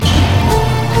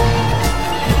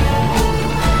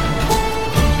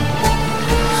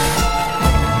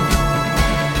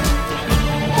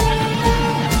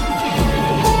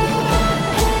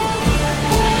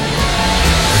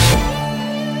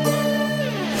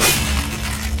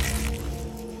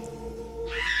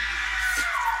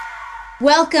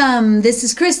Welcome. This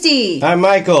is Christy. I'm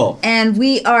Michael. And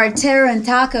we are Terror and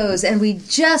Tacos, and we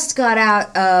just got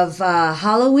out of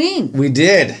Halloween. We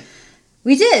did.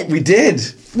 We did. We did.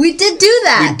 We did do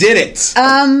that. We did it.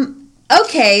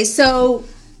 Okay, so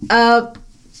I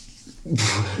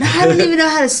don't even know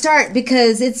how to start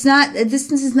because it's not.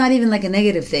 This is not even like a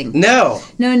negative thing. No.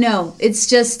 It's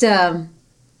just I'm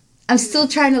still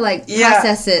trying to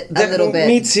process it a little bit.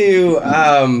 Me too.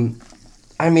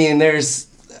 I mean,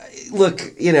 look,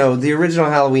 the original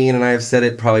Halloween, and I've said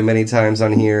it probably many times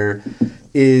on here,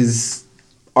 is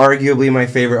arguably my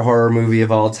favorite horror movie of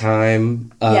all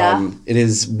time. It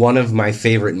is one of my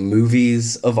favorite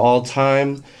movies of all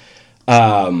time.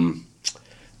 I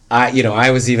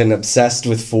was even obsessed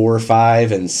with 4,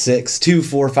 5, and 6. 2,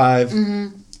 4, 5,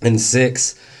 and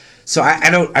 6. So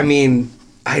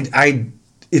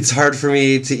it's hard for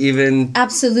me to even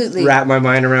wrap my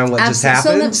mind around what just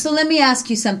happened. So let me ask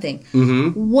you something.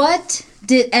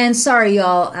 Mm-hmm. And sorry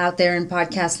y'all out there in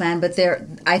podcast land, but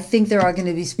I think there are going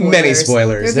to be spoilers. Many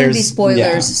spoilers. There are going to be spoilers.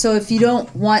 Yeah. So if you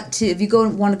want to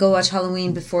go watch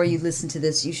Halloween before you listen to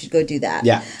this, you should go do that.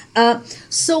 Yeah.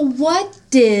 So what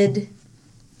did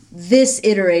this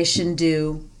iteration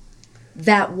do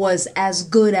that was as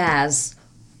good as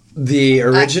the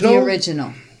original? The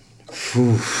original.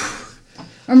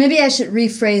 Or maybe I should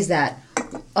rephrase that.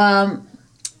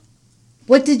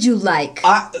 What did you like?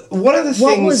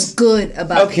 What was good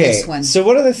about this one? So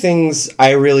one of the things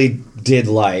I really did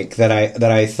like that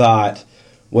I thought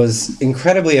was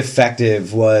incredibly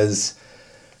effective was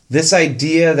this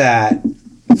idea that,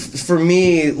 for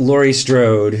me, Laurie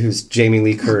Strode, who's Jamie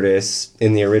Lee Curtis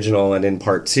in the original and in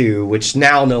part 2, which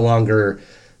now no longer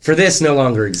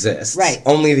exists. Right.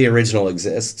 Only the original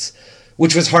exists,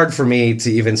 which was hard for me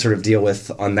to even sort of deal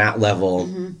with on that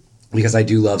level because I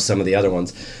do love some of the other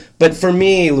ones. But for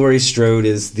me, Laurie Strode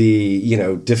is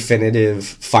the, definitive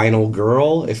final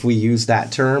girl, if we use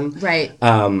that term. Right.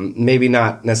 Maybe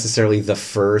not necessarily the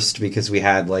first, because we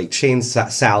had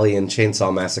Sally and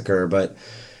Chainsaw Massacre, but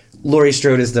Laurie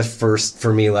Strode is the first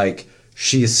for me.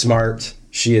 She is smart,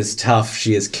 she is tough,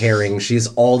 she is caring, she is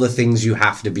all the things you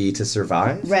have to be to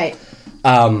survive. Right.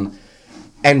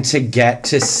 And to get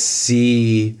to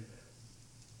see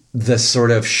the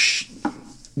sort of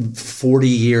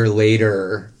 40-year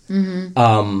later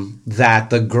that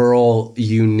the girl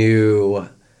you knew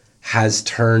has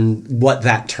turned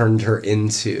her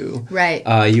into. Right.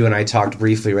 You and I talked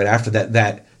briefly right after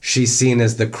that she's seen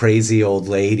as the crazy old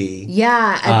lady.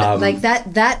 Yeah, and that's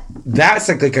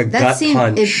like a gut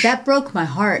punch. That broke my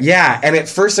heart. Yeah, and at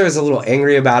first I was a little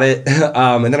angry about it,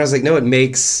 and then I was like, no, it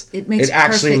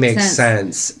actually makes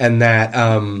sense, and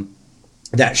that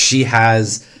she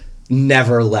has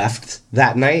never left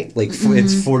that night.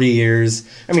 It's 40 years.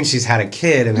 I mean, she's had a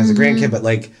kid and has a grandkid, but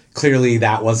clearly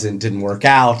that didn't work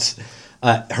out.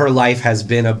 Her life has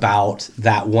been about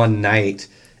that one night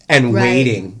and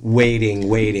waiting.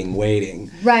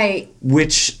 Right.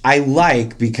 Which I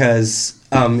like because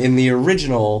in the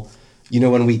original,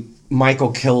 when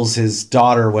Michael kills his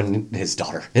sister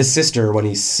when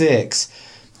he's 6,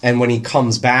 and when he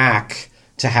comes back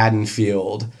to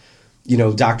Haddonfield,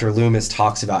 Dr. Loomis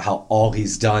talks about how all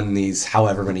he's done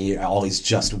however many years, all he's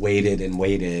just waited and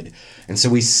waited. And so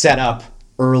we set up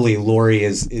early Laurie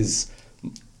is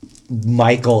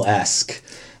Michael-esque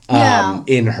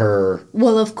in her...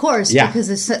 Well, of course, because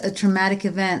it's a traumatic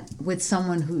event with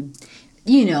someone who,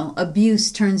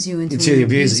 abuse turns you into an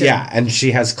abuser. Yeah, and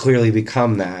she has clearly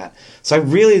become that. So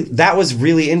that was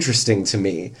really interesting to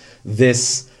me.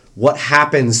 What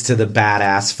happens to the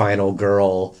badass final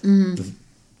girl...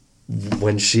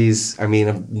 when she's, a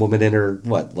woman in her,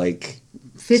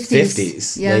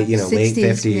 50s? Yeah, late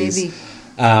 50s.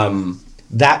 Maybe.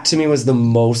 That, to me, was the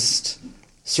most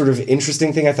sort of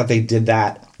interesting thing. I thought they did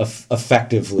that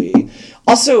effectively.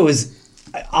 Also, it was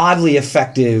oddly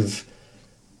effective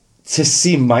to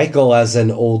see Michael as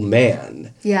an old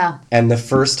man. Yeah. And the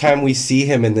first time we see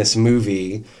him in this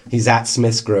movie, he's at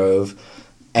Smith's Grove,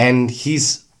 and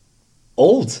he's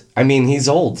old. He's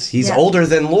old. He's older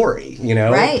than Laurie,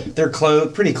 Right. They're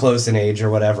pretty close in age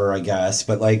or whatever, I guess.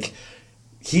 But,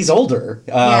 he's older.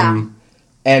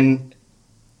 And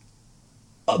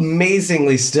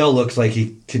amazingly still looks like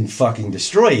he can fucking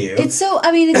destroy you. It's so,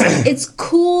 it's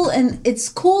cool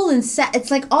and sad.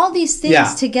 It's like all these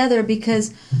things together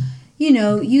because, you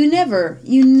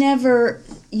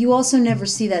also never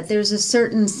see that. There's a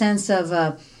certain sense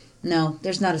of... No,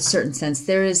 there's not a certain sense.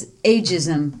 There is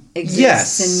ageism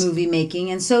exists in movie making,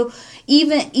 and so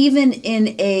even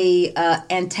in a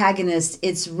antagonist,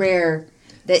 it's rare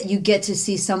that you get to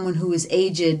see someone who is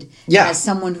aged as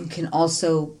someone who can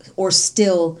also or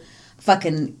still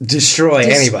fucking destroy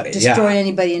anybody. Destroy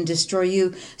anybody and destroy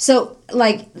you. So,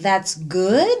 like, that's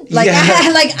good? Like,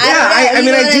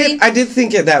 I did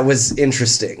think that was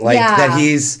interesting. Like, that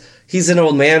he's an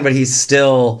old man, but he's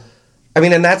still... I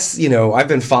mean, and that's, you know, I've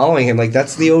been following him. Like,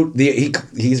 that's he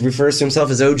refers to himself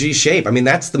as OG Shape. I mean,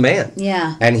 that's the man.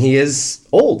 Yeah. And he is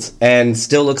old and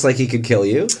still looks like he could kill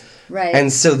you. Right. And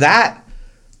so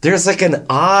there's an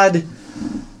odd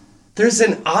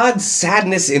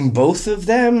sadness in both of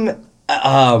them.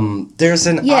 There's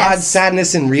an odd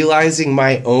sadness in realizing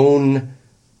my own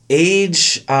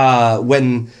age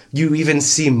when you even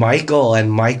see Michael,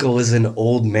 and Michael is an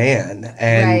old man.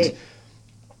 And... Right.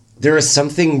 There is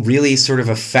something really sort of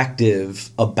effective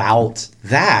about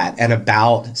that, and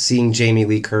about seeing Jamie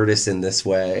Lee Curtis in this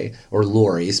way, or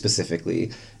Laurie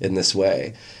specifically in this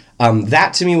way.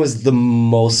 That to me was the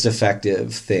most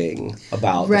effective thing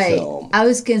about the film. I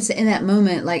was gonna say, in that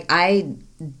moment, like, I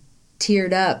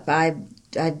teared up. I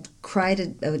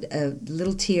cried a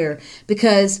little tear,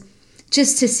 because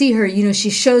just to see her, you know,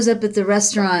 she shows up at the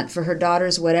restaurant for her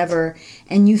daughter's whatever,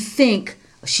 and you think,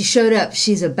 she showed up,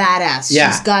 she's a badass,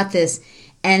 she's got this,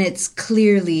 and it's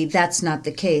clearly that's not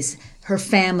the case. Her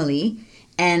family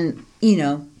and, you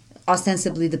know,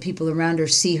 ostensibly the people around her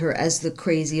see her as the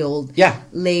crazy old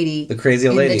lady, the crazy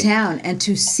old lady in the town, and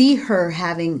to see her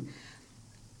having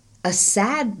a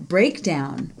sad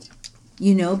breakdown,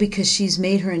 you know, because she's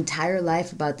made her entire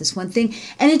life about this one thing.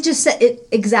 And it just said it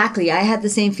exactly. I had the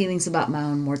same feelings about my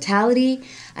own mortality.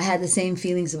 I had the same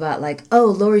feelings about, like, oh,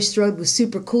 Laurie Strode was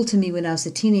super cool to me when I was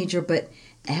a teenager, but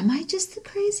am I just the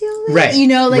crazy old lady? Right. You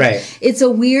know, like, it's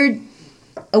a weird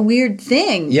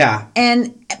thing. Yeah.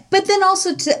 But then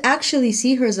also to actually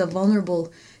see her as a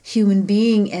vulnerable human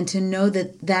being, and to know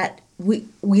that we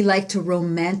like to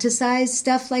romanticize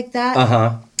stuff like that.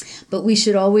 Uh-huh. But we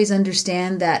should always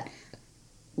understand that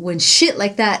when shit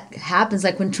like that happens,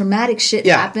 like when traumatic shit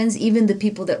happens, even the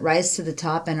people that rise to the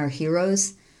top and are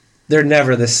heroes, they're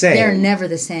never the same. They're never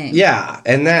the same. Yeah,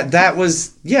 and that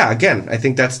was, again, I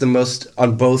think that's the most,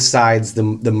 on both sides, the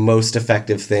most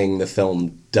effective thing the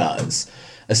film does.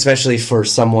 Especially for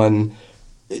someone,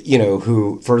 you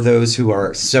know, for those who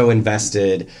are so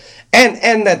invested,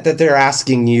 and that they're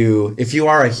asking you, if you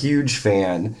are a huge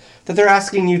fan, that they're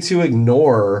asking you to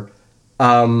ignore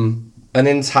an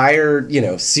entire, you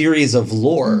know, series of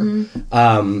lore,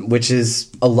 which is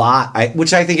a lot.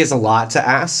 Which I think is a lot to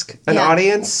ask an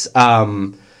audience.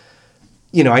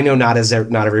 You know, I know not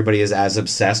everybody is as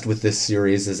obsessed with this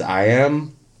series as I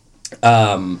am,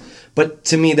 but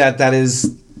to me that is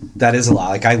a lot.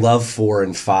 Like, I love 4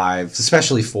 and 5,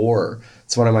 especially 4.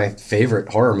 It's one of my favorite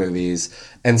horror movies,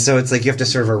 and so it's like you have to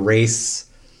sort of erase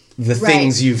the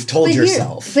things you've told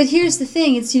yourself. But here's the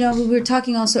thing. It's, you know, we were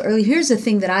talking also earlier. Here's the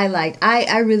thing that I liked.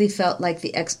 I really felt like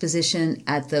the exposition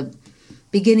at the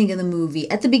beginning of the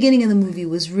movie. At the beginning of the movie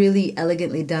was really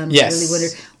elegantly done. Yes. Really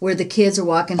wondered, where the kids are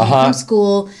walking home from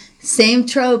school. Same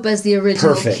trope as the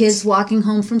original. Perfect. Kids walking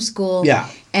home from school. Yeah.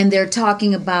 And they're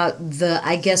talking about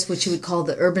I guess what you would call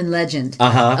the urban legend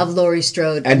of Laurie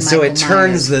Strode. And so Michael it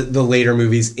turns the later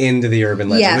movies into the urban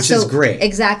legend, which is great.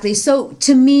 Exactly. So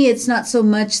to me, it's not so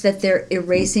much that they're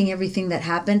erasing everything that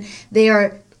happened. They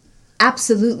are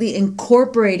absolutely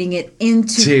incorporating it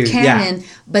into canon,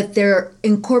 but they're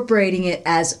incorporating it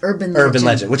as urban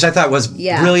legend, which I thought was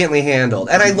brilliantly handled.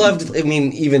 And I loved,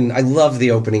 I loved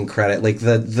the opening credit, like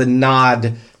the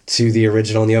nod to the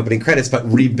original in the opening credits, but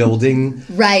rebuilding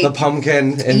the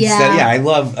pumpkin instead. Yeah, I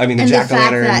love, the jack-o'-lantern. And the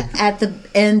fact that at the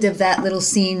end of that little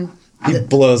scene, he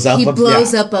blows up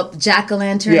a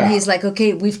jack-o'-lantern. Yeah. He's like,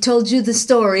 okay, we've told you the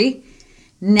story.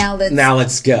 Now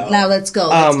let's go. Let's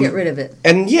get rid of it.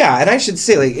 And I should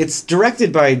say, like, it's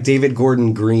directed by David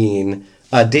Gordon Green.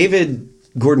 David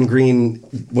Gordon Green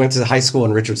went to high school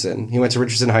in Richardson. He went to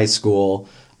Richardson High School.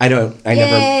 I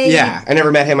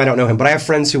never met him. I don't know him, but I have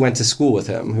friends who went to school with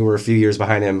him, who were a few years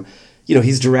behind him. You know,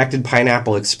 he's directed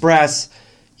Pineapple Express.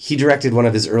 He directed one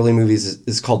of his early movies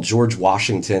is called George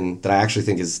Washington, that I actually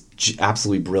think is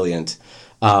absolutely brilliant.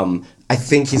 I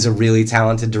think he's a really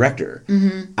talented director.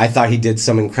 Mm-hmm. I thought he did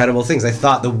some incredible things. I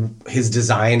thought his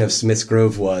design of Smith's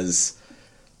Grove was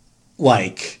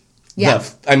like,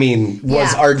 was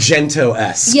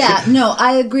Argento-esque. Yeah, no,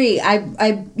 I agree.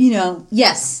 I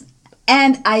yes.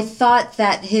 And I thought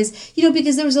that his,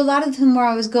 because there was a lot of them where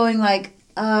I was going like,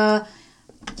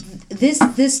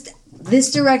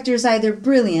 this director is either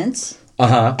brilliant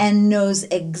and knows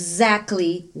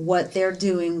exactly what they're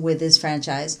doing with his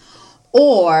franchise,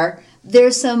 or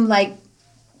there's some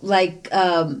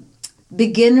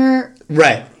beginner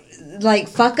right, like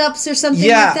fuck ups or something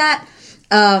like that.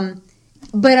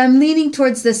 But I'm leaning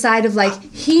towards the side of like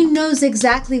he knows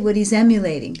exactly what he's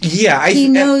emulating. Yeah, he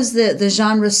knows the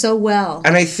genre so well,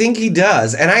 and I think he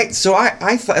does. And I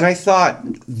thought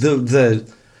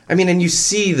I mean, and you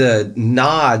see the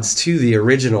nods to the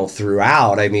original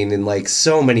throughout. I mean, in like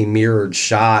so many mirrored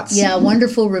shots. Yeah,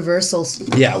 wonderful reversals.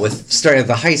 Yeah, with starting at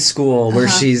the high school where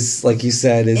she's, like you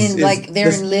said, is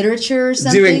they're in literature or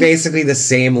something, doing basically the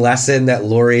same lesson that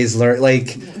Laurie's learned.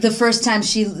 Like the first time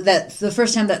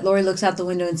that Laurie looks out the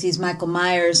window and sees Michael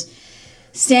Myers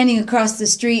standing across the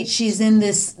street, she's in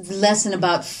this lesson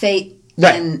about fate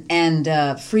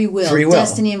and free will,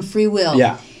 destiny and free will.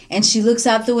 Yeah. And she looks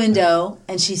out the window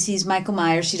and she sees Michael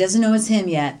Myers. She doesn't know it's him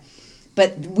yet,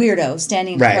 but weirdo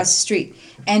standing across the street.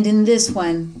 And in this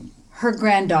one, her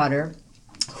granddaughter,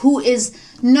 who is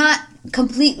not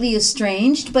completely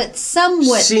estranged, but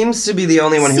somewhat seems to be the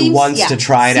only one who wants to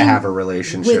try to have a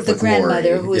relationship with the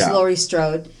grandmother, Laurie. who is Laurie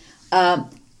Strode,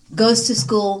 goes to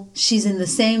school. She's in the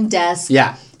same desk.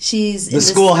 Yeah. The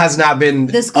school has not been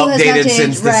updated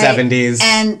since the 70s.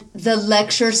 And the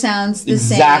lecture sounds the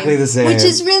same. Exactly the same. Which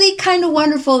is really kind of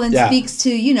wonderful and speaks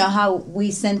to, how we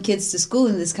send kids to school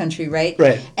in this country, right?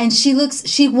 Right. And she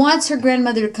wants her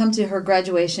grandmother to come to her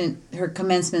graduation, her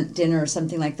commencement dinner or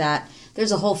something like that.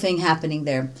 There's a whole thing happening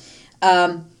there.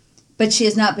 But she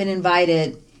has not been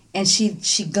invited. And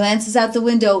she glances out the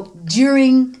window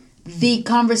during the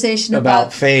conversation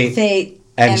about fate.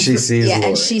 And she sees Laurie.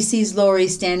 And she sees Laurie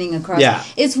standing across. Yeah.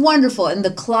 It's wonderful. And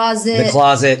the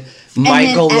closet.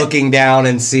 Michael looking down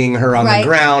and seeing her on the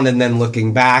ground and then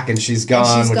looking back and she's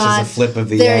gone, which is a flip of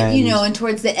the end. And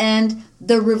towards the end,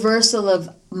 the reversal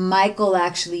of Michael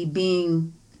actually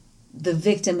being the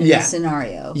victim in the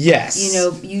scenario. Yes.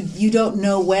 You don't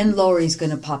know when Laurie's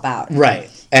going to pop out. Right.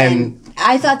 And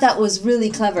I thought that was really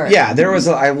clever. Yeah, there was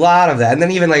a lot of that. And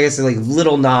then even, like I said, like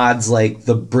little nods, like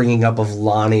the bringing up of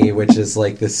Lonnie, which is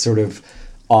like this sort of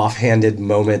offhanded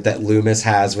moment that Loomis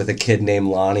has with a kid named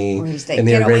Lonnie in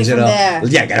the original.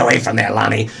 Yeah, get away from there,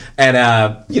 Lonnie. And,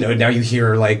 now you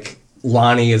hear like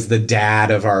Lonnie is the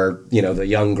dad of our, the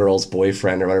young girl's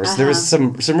boyfriend or whatever. So there was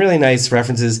some really nice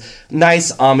references,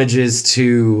 nice homages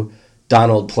to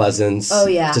Donald Pleasance,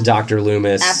 to Dr.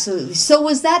 Loomis. Absolutely. So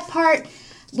was that part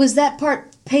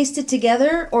pasted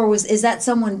together, or is that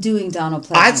someone doing Donald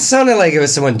Pleasance? It sounded like it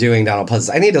was someone doing Donald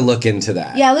Pleasance. I need to look into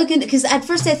that. Yeah, because at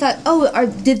first I thought,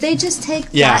 did they just take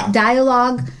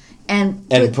dialogue and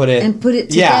put it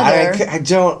together?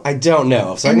 Yeah, I don't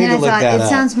know. So I need to look that up. It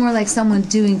sounds more like someone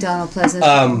doing Donald Pleasance.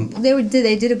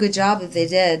 They did a good job if they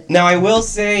did. Now I will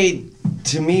say,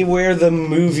 to me, where the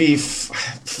movie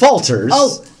falters.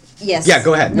 Oh, yes. Yeah,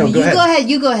 go ahead. No, go ahead.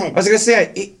 You go ahead. I was going to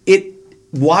say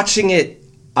watching it.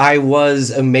 I was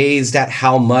amazed at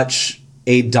how much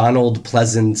a Donald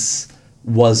Pleasance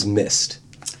was missed.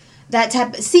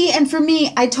 And for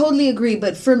me, I totally agree.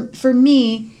 But for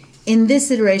me, in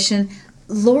this iteration,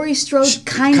 Laurie Strode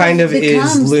kind of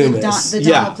becomes is Loomis. the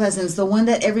Donald Pleasance, the one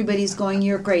that everybody's going,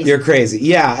 you're crazy. You're crazy.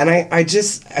 Yeah, and I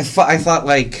thought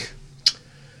like.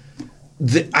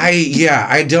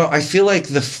 I feel like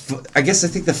I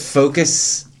think the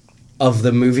focus of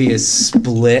the movie is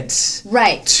split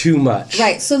too much.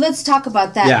 Right. So let's talk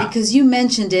about that because you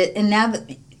mentioned it, and now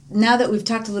that we've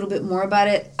talked a little bit more about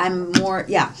it, I'm more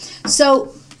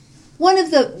So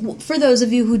for those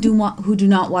of you who do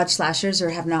not watch slashers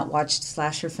or have not watched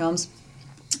slasher films,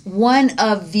 one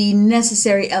of the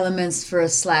necessary elements for a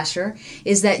slasher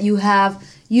is that you have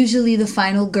usually the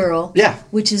final girl,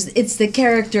 which is it's the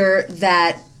character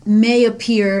that may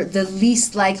appear the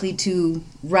least likely to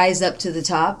rise up to the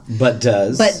top. But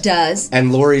does.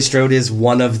 And Laurie Strode is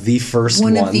one of the first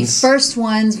ones. One of the first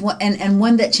ones, and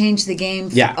one that changed the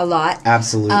game a lot.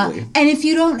 Absolutely. And if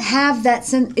you don't have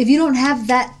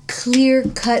that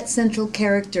clear-cut central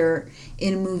character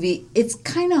in a movie, it's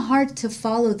kind of hard to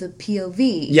follow the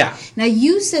POV. Yeah. Now,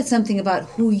 you said something about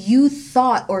who you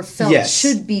thought or felt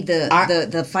should be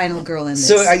the final girl in this.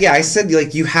 So, I said,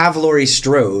 like, you have Laurie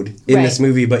Strode in this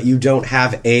movie, but you don't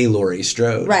have a Laurie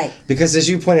Strode. Right. Because, as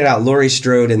you pointed out, Laurie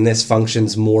Strode in this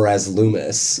functions more as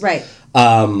Loomis. Right.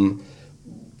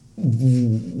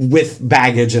 With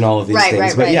baggage and all of these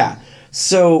things. But,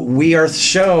 so we are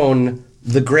shown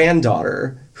the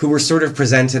granddaughter, who were sort of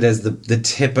presented as the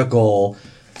typical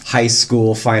high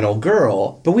school final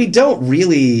girl, but we don't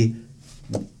really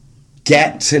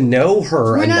get to know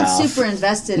her enough. We're not super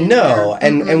invested in her.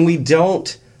 And we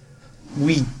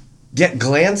get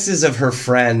glances of her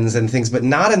friends and things, but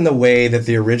not in the way that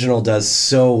the original does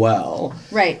so well.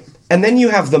 Right. And then you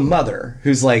have the mother,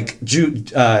 who's like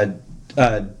Judy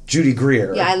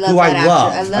Greer, I love who that I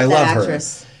love. I love that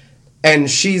actress. And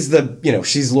she's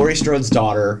she's Laurie Strode's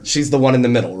daughter. She's the one in the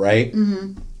middle, right?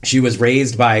 Mm-hmm. She was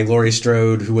raised by Laurie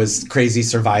Strode, who was crazy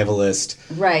survivalist.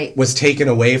 Right. Was taken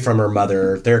away from her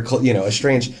mother. They're,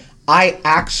 estranged. I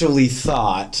actually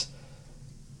thought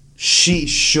she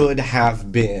should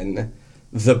have been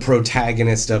the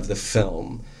protagonist of the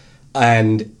film.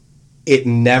 And it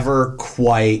never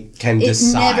quite can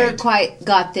decide. It never quite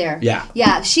got there. Yeah.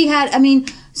 Yeah, she had,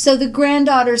 so the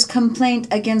granddaughter's complaint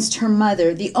against her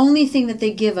mother, the only thing that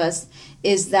they give us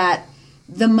is that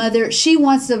the mother, she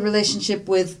wants a relationship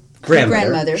with her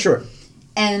grandmother. Sure.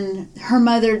 And her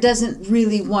mother doesn't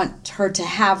really want her to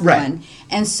have one.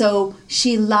 And so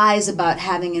she lies about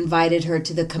having invited her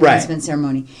to the commencement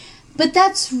ceremony. But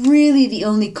that's really the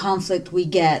only conflict we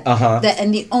get.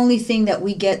 And the only thing that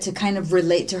we get to kind of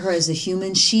relate to her as a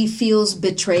human. She feels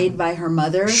betrayed by her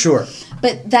mother. Sure.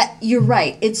 But that, you're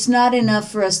right. It's not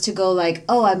enough for us to go like,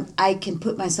 oh, I can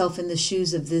put myself in the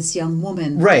shoes of this young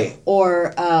woman. Right.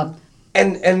 Or...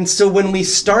 And so when we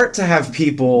start to have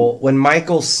people, when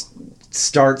Michael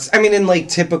starts, in like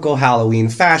typical Halloween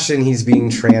fashion, he's being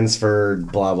transferred,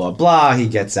 blah, blah, blah. He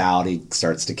gets out, he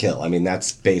starts to kill.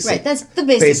 That's basic. Right, that's the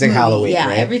basic movie. Halloween, yeah,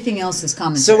 right? Everything else is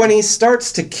commentary. So when he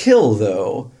starts to kill,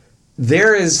 though,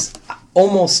 there is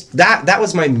almost, that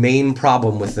was my main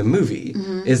problem with the movie,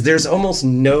 is there's almost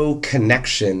no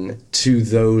connection to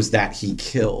those that he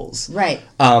kills. Right.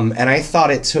 And I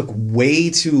thought it took way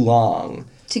too long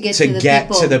to get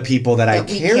to the people that I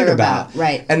cared about.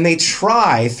 Right. And they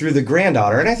try through the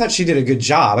granddaughter, and I thought she did a good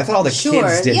job. I thought all the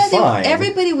kids did fine.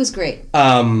 Everybody was great.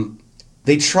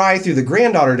 They try through the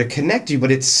granddaughter to connect you,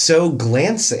 but it's so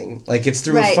glancing. Like, it's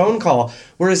through a phone call.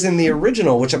 Whereas in the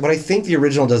original, what I think the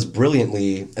original does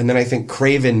brilliantly, and then I think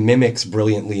Craven mimics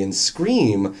brilliantly in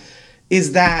Scream,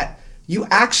 is that you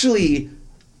actually...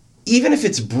 even if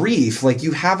it's brief, like,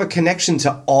 you have a connection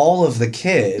to all of the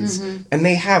kids, and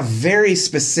they have very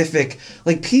specific,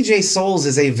 like, PJ Souls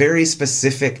is a very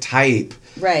specific type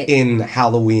in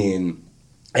Halloween.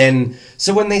 And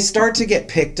so when they start to get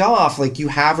picked off, like, you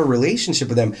have a relationship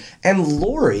with them. And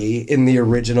Laurie in the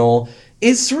original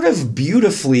is sort of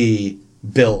beautifully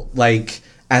built, like,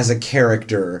 as a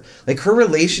character. Like, her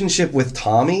relationship with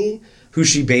Tommy, who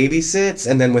she babysits,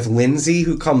 and then with Lindsay,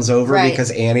 who comes over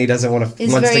because Annie wants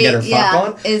to get her fuck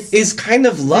on, is kind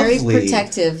of lovely. Very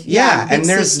protective. Yeah, and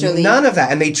there's sisterly. None of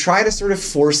that. And they try to sort of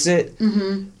force it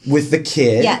with the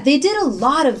kid. Yeah, they did a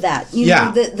lot of that. You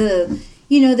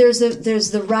know, there's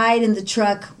the ride in the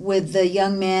truck with the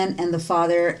young man and the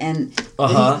father, and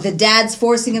the dad's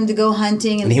forcing him to go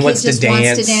hunting, and the kid just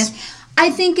wants to dance. I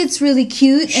think it's really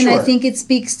cute, and I think it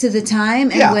speaks to the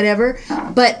time and whatever,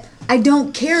 but... I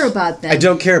don't care about them. I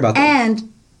don't care about them.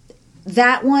 And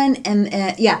that one, and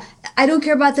I don't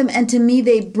care about them. And to me,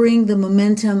 they bring the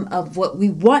momentum of what we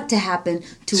want to happen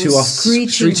to a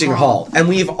screeching halt. And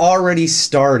we've already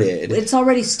started. It's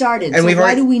already started. And so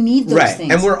why do we need those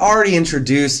things? And we're already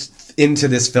introduced into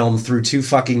this film through two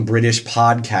fucking British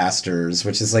podcasters,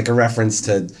 which is like a reference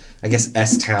to, I guess,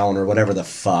 S-Town or whatever the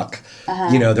fuck.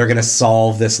 You know, they're going to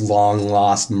solve this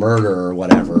long-lost murder or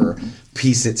whatever.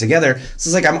 Piece it together. So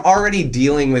it's like I'm already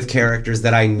dealing with characters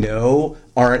that I know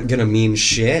aren't gonna mean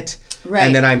shit. Right.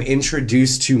 And then I'm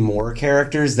introduced to more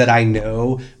characters that I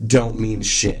know don't mean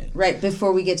shit. Right,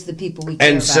 before we get to the people we care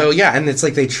about. And so, and it's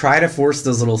like they try to force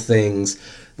those little things.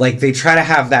 Like, they try to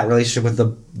have that relationship with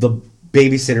the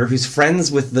babysitter who's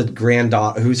friends with the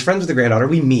granddaughter.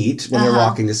 We meet when they're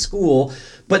walking to school,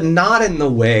 but not in the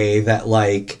way that,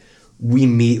 like, we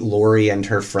meet Laurie and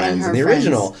her friends in the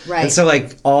original. Right. And so,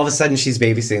 like, all of a sudden she's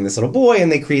babysitting this little boy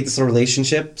and they create this little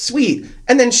relationship. Sweet.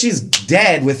 And then she's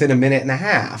dead within a minute and a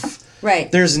half.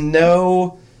 Right. There's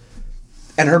no...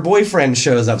 And her boyfriend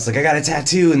shows up. It's like, I got a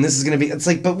tattoo and this is going to be... It's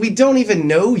like, but we don't even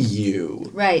know you.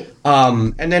 Right.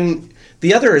 And then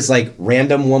the other is, like,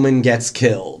 random woman gets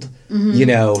killed. You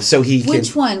know, so he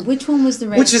Which one was the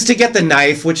Which is to get the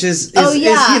knife, which is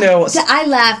you know...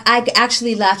 I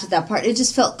actually laughed at that part. It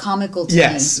just felt comical to me.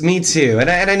 Yes, me too. And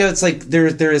I know it's like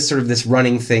there is sort of this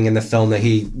running thing in the film that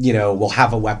he, you know, will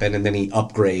have a weapon and then he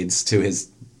upgrades to his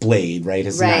blade, right?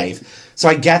 His knife. So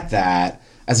I get that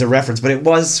as a reference, but it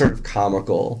was sort of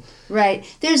comical. Right.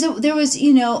 There was,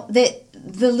 you know,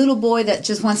 the little boy that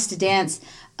just wants to dance.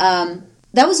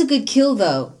 That was a good kill,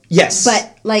 though. Yes.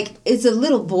 But, like, it's a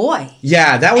little boy.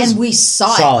 Yeah, that was... And we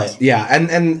saw it. Yeah,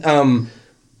 and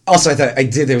also I thought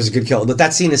there was a good kill, but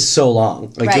that scene is so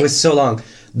long. Like, it was so long.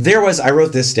 I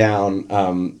wrote this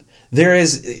down, there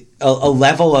is a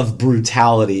level of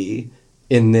brutality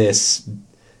in this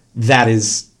that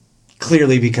is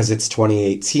clearly because it's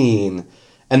 2018,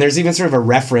 And there's even sort of a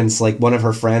reference, like one of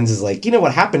her friends is like, you know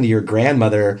what happened to your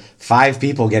grandmother? 5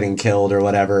 people getting killed or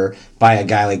whatever by a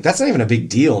guy. Like, that's not even a big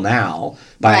deal now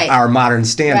by our modern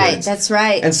standards. Right, that's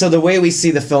right. And so the way we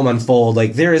see the film unfold,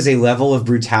 like, there is a level of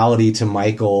brutality to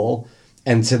Michael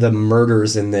and to the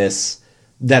murders in this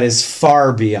that is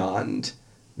far beyond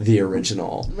the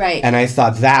original. Right. And I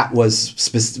thought that was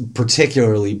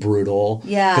particularly brutal.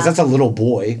 Yeah. Because that's a little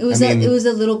boy. It was a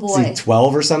little boy. Is he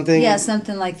 12 or something? Yeah,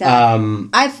 something like that.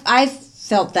 I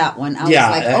felt that one. I was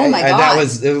like, oh my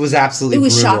God. It was absolutely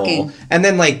brutal. Shocking. And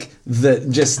then like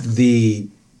the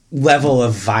level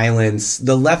of violence,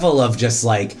 the level of just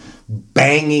like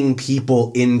banging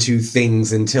people into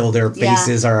things until their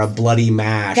faces are a bloody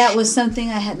mash. That was something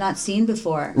I had not seen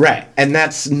before. Right. And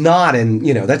that's not, and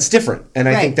that's different. And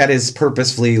I think that is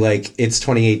purposefully like, it's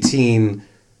 2018.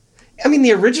 I mean,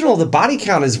 the original, the body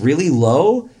count is really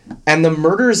low and the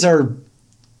murders are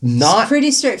not... It's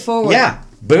pretty straightforward. Yeah.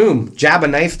 Boom. Jab a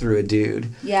knife through a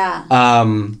dude. Yeah.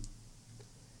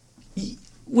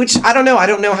 Which, I don't know. I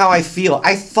don't know how I feel.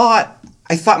 I thought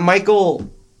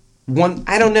Michael...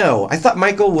 I don't know. I thought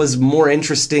Michael was more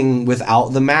interesting without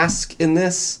the mask in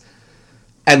this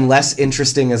and less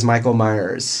interesting as Michael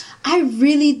Myers. I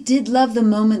really did love the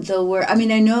moment, though, where, I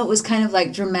mean, I know it was kind of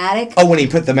like dramatic. Oh, when he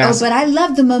put the mask. Oh, but I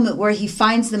loved the moment where he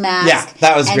finds the mask. Yeah,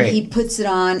 that was great. And he puts it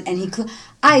on and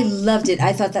I loved it.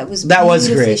 I thought that was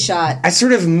beautifully great. Shot. I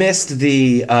sort of missed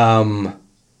the,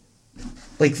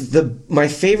 my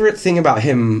favorite thing about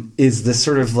him is the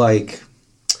sort of like,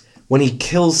 when he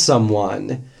kills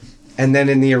someone... And then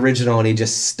in the original, and he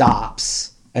just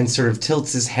stops and sort of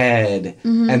tilts his head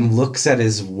and looks at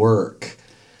his work.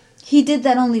 He did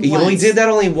that only once. He did that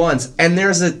only once. And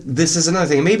this is another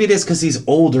thing. Maybe it is because he's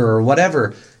older or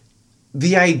whatever.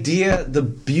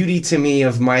 The beauty to me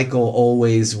of Michael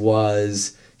always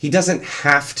was he doesn't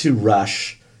have to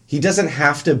rush. He doesn't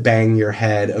have to bang your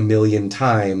head a million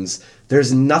times.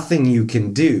 There's nothing you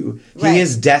can do. Right. He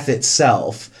is death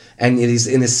itself, and it is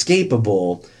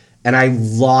inescapable. And I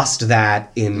lost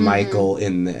that in Michael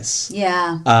in this.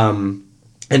 Yeah. And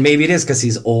maybe it is because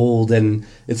he's old and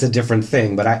it's a different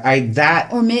thing. But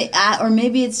or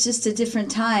maybe it's just a different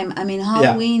time. I mean,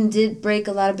 Halloween did break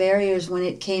a lot of barriers when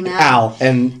it came out.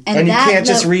 And you can't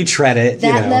just retread it.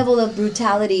 That level of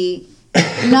brutality,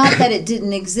 not that it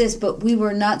didn't exist, but we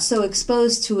were not so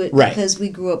exposed to it because we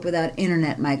grew up without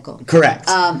internet, Michael. Correct.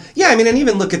 I mean, and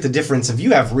even look at the difference of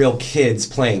you have real kids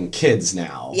playing kids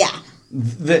now. Yeah.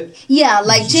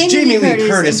 Like Jamie Lee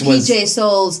Curtis and PJ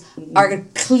Souls are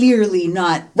clearly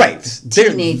not They're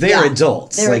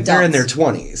adults. They're in their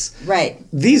 20s. Right.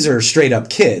 These are straight up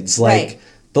kids. Like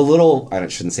the little, I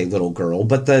shouldn't say little girl,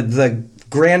 but the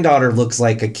granddaughter looks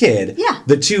like a kid. Yeah.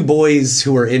 The 2 boys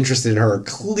who are interested in her are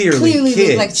clearly kids.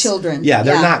 Look like children. Yeah,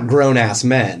 they're not grown ass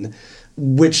men,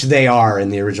 which they are in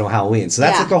the original Halloween. So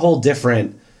that's like a whole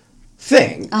different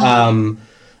thing.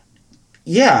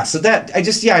 Yeah, so that, I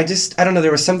don't know,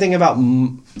 there was something about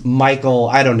Michael,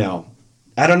 I don't know.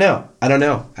 I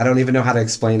don't even know how to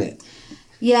explain it.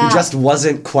 Yeah. He just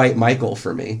wasn't quite Michael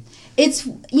for me. It's,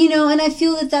 and I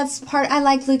feel that's I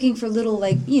like looking for little,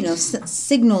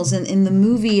 signals in the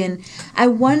movie, and I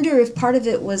wonder if part of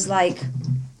it was like,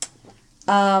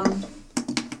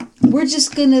 we're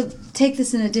just going to take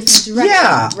this in a different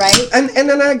direction, right?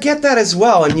 And I get that as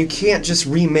well, and you can't just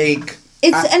remake...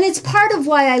 It's part of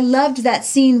why I loved that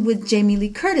scene with Jamie Lee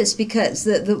Curtis, because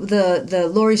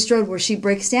the Laurie Strode where she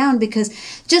breaks down, because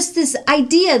just this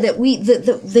idea that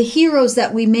the heroes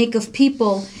that we make of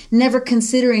people, never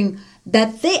considering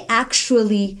that they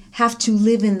actually have to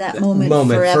live in that moment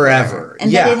forever.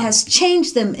 And that it has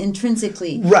changed them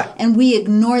intrinsically. Right. And we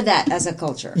ignore that as a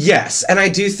culture. Yes, and I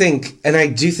think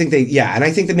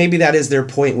that maybe that is their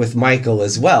point with Michael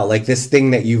as well. Like, this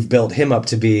thing that you've built him up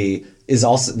to be is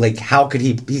also, like, how could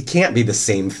he can't be the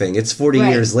same thing. It's 40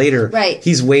 years later. Right.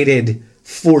 He's waited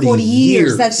 40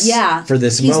 years for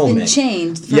this moment. He's been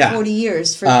chained for 40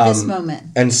 years for this moment.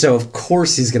 And so, of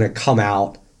course, he's going to come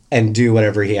out and do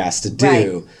whatever he has to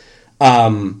do.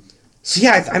 Right.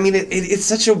 It's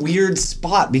such a weird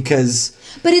spot because...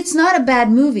 But it's not a bad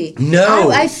movie.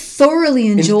 No. I thoroughly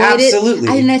enjoyed it.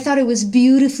 Absolutely. And I thought it was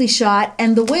beautifully shot.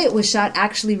 And the way it was shot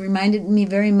actually reminded me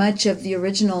very much of the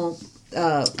original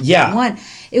one.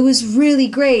 It was really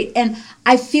great. And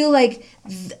I feel like...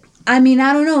 I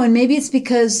don't know. And maybe it's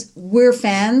because we're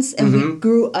fans and we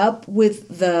grew up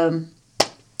with the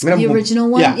original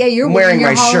one. Yeah, you're wearing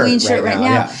your Halloween shirt right now.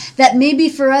 Yeah. That maybe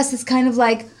for us it's kind of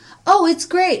like, oh, it's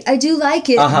great. I do like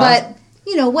it, but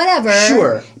whatever.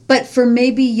 Sure. But for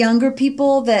maybe younger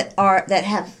people that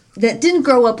didn't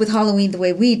grow up with Halloween the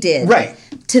way we did. Right.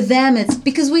 to them, it's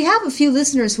because we have a few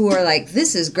listeners who are like,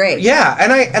 this is great. Yeah,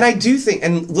 and I do think,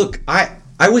 and look,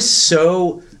 I was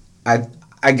so, I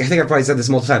think I've probably said this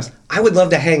multiple times, I would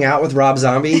love to hang out with Rob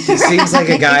Zombie. He seems like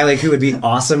a guy like who would be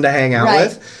awesome to hang out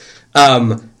with.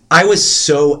 I was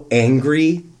so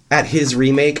angry at his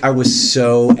remake. I was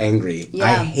so angry. Yeah.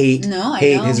 I hate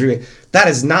his remake. That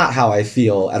is not how I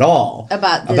feel at all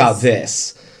about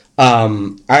this.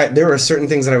 There were certain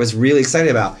things that I was really excited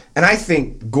about. And I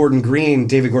think David Gordon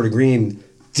Green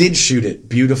did shoot it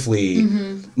beautifully.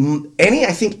 Mm-hmm.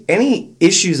 Any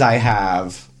issues I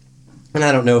have, and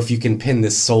I don't know if you can pin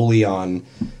this solely on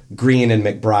Green and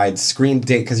McBride's screen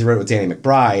date because he wrote it with Danny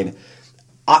McBride.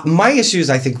 My issues,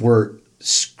 I think, were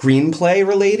screenplay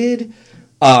related.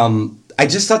 I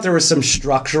just thought there were some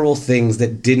structural things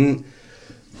that didn't.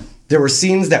 There were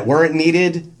scenes that weren't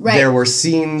needed. Right. There were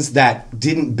scenes that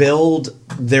didn't build.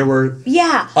 There were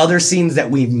other scenes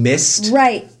that we missed.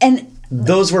 Right, and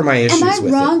those were my issues. Am I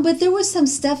wrong? But there was some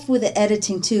stuff with the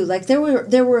editing too. Like there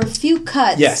were a few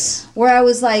cuts. Where I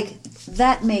was like,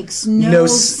 that makes no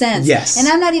sense. Yes, and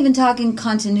I'm not even talking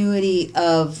continuity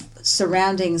of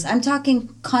surroundings. I'm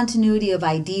talking continuity of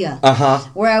idea.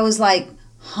 Where I was like,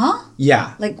 huh?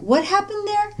 Yeah. Like, what happened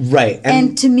there? Right.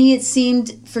 And to me, it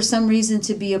seemed, for some reason,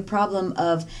 to be a problem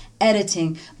of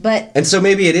editing. And so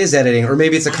maybe it is editing, or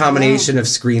maybe it's a combination of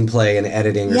screenplay and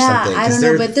editing or something. I don't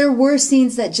know, but there were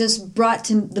scenes that just brought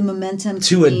the momentum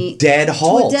to a dead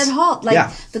halt.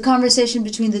 Like, the conversation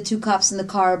between the two cops in the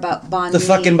car about Banh Mi. The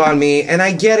fucking Banh Mi. And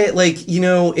I get it, like,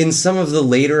 in some of the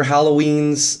later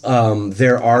Halloweens,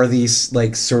 there are these,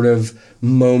 like, sort of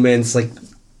moments, like,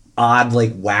 odd,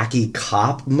 like, wacky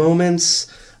cop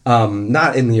moments,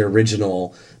 not in the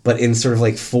original, but in sort of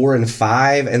like 4 and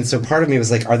 5. And so part of me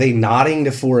was like, are they nodding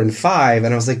to 4 and 5?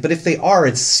 And I was like, but if they are,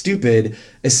 it's stupid,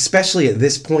 especially at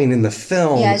this point in the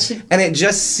film. Yeah, and it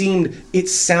just seemed,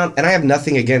 and I have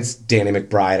nothing against Danny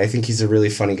McBride. I think he's a really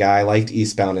funny guy. I liked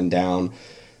Eastbound and Down,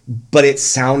 but it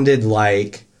sounded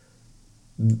like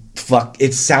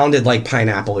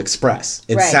Pineapple Express.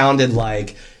 It sounded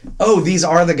like, oh, these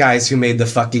are the guys who made the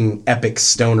fucking epic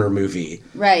stoner movie.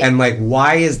 Right. And like,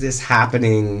 why is this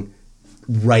happening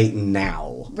right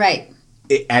now? Right.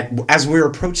 As we're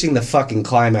approaching the fucking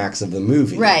climax of the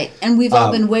movie. Right. And we've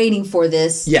all been waiting for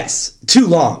this. Yes. Too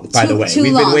long, by the way.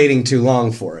 We've been waiting too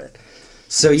long for it.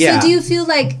 So, yeah. So do you feel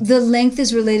like the length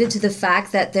is related to the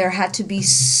fact that there had to be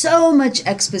so much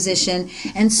exposition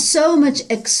and so much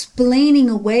explaining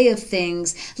away of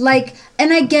things? Like,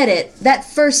 and I get it. That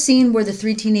first scene where the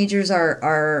 3 teenagers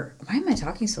are why am I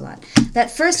talking so loud?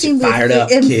 That first scene with fired up.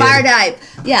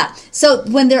 Yeah. So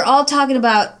when they're all talking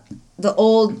about the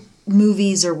old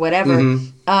movies or whatever,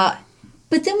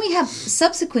 but then we have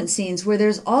subsequent scenes where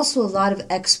there's also a lot of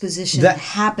exposition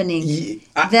happening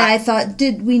I thought,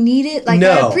 did we need it? Like,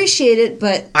 no. I appreciate it,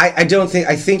 but... I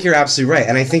think you're absolutely right.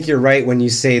 And I think you're right when you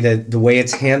say that the way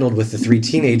it's handled with the 3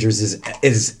 teenagers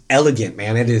is elegant,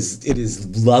 man. It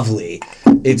is lovely.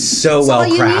 It's so well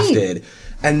crafted.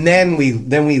 And then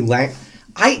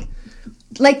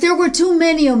like there were too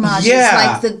many homages.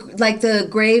 Yeah. Like the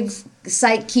grave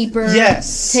site keeper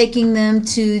taking them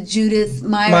to Judith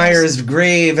Meyer's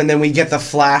grave, and then we get the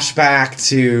flashback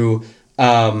to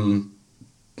the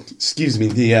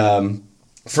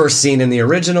first scene in the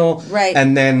original, right?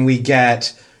 And then we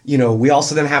get, we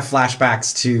also then have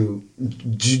flashbacks to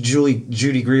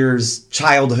Judy Greer's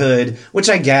childhood, which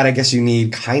I guess you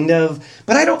need, kind of,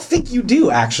 but I don't think you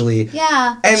do, actually.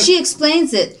 Yeah, and she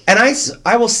explains it. And I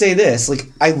will say this, like,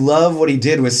 I love what he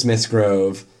did with Smith's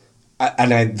Grove.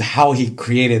 And how he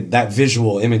created that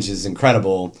visual image is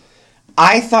incredible.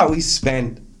 I thought we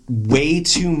spent way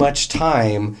too much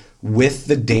time with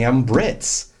the damn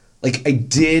Brits. Like,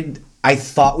 I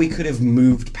thought we could have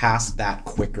moved past that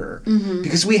quicker. Mm-hmm.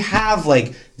 Because we have,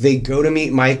 like, they go to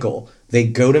meet Michael. They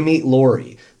go to meet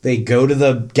Laurie. They go to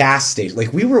the gas station.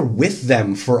 Like, we were with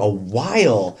them for a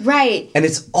while. Right. And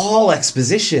it's all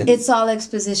exposition. It's all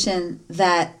exposition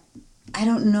that... I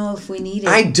don't know if we need it.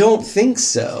 I don't think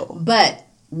so. But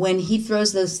when he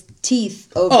throws those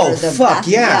teeth over the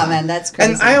bathroom, yeah, man, that's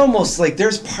crazy. And I almost, like,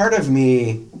 there's part of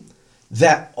me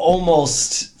that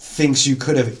almost thinks you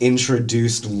could have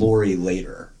introduced Laurie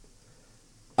later.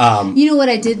 You know what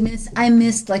I did miss? I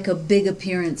missed, like, a big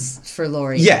appearance for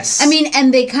Laurie. Yes. I mean,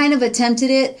 and they kind of attempted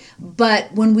it,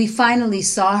 but when we finally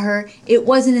saw her, it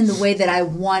wasn't in the way that I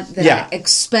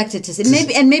expected to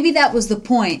see. Maybe that was the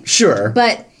point. Sure.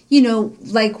 But...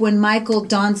 like when Michael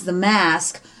dons the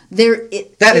mask,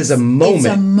 that is a moment. It's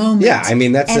a moment. Yeah, I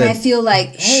mean that's. And I feel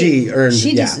like hey,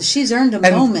 she's earned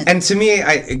a moment. And to me,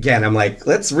 I'm like,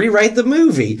 let's rewrite the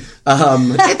movie.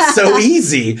 It's so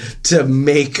easy to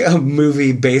make a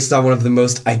movie based on one of the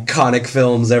most iconic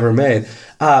films ever made.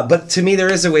 But to me,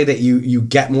 there is a way that you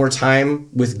get more time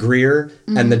with Greer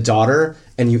and the daughter,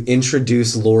 and you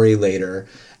introduce Laurie later,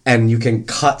 and you can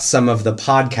cut some of the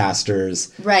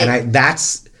podcasters. Right. And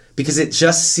that's because it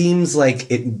just seems like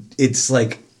it's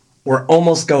like we're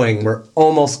almost going,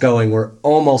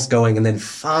 and then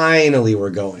finally we're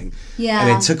going. Yeah.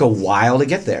 And it took a while to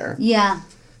get there. Yeah.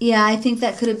 Yeah, I think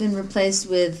that could have been replaced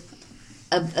with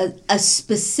a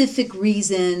specific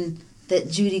reason that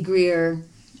Judy Greer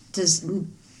does,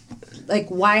 like,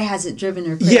 why has it driven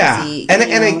her crazy? Yeah,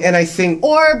 and I think,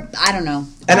 or I don't know.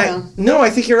 I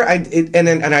think you're right.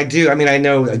 And I do. I mean, I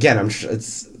know. Again, I'm sure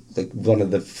it's like one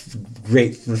of the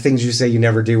the things you say you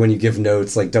never do when you give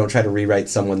notes. Like, don't try to rewrite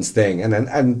someone's thing.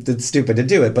 And it's stupid to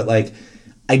do it, but like,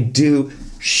 I do.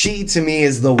 She to me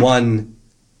is the one.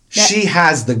 She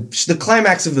has the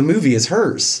climax of the movie is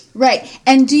hers. Right.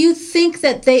 And do you think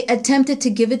that they attempted to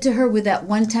give it to her with that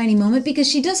one tiny moment?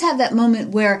 Because she does have that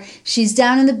moment where she's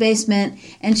down in the basement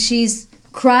and she's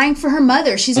crying for her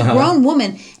mother. She's a grown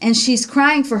woman and she's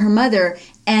crying for her mother.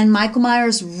 And Michael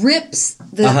Myers rips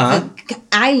the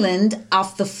island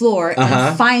off the floor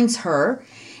and finds her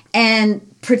and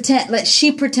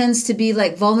she pretends to be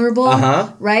like vulnerable.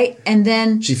 Right. And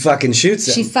then she fucking shoots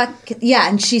him.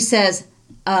 And she says,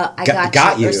 I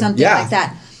got you, or something like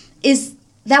that.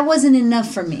 That wasn't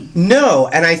enough for me. No,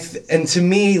 and to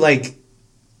me, like,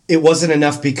 it wasn't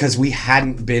enough because we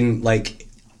hadn't been like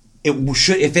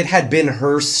if it had been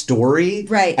her story,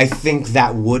 right? I think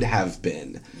that would have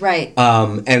been right.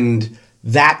 And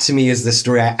that to me is the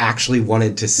story I actually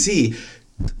wanted to see.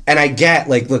 And I get,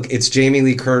 like, look, it's Jamie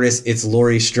Lee Curtis, it's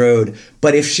Laurie Strode,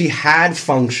 but if she had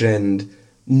functioned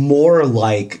more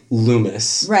like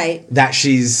Loomis, right, that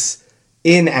she's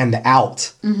in and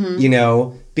out, you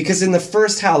know, because in the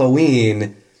first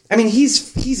Halloween, I mean,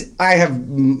 he's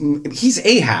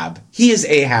Ahab. He is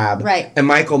Ahab, right? And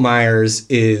Michael Myers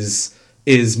is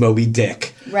Moby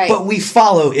Dick, right? But we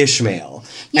follow Ishmael,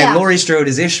 and Laurie Strode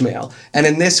is Ishmael, and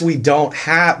in this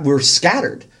we're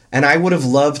scattered. And I would have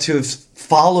loved to have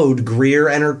followed Greer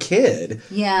and her kid.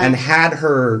 Yeah. And had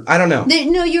her, I don't know.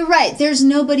 No, you're right. There's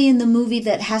nobody in the movie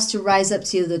that has to rise up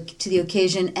to the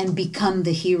occasion and become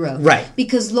the hero. Right.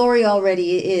 Because Laurie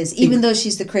already is, even though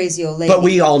she's the crazy old lady. But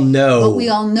we all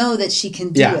know that she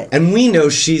can do it. And we know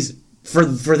she's, for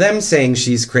them saying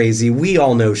she's crazy, we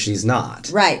all know she's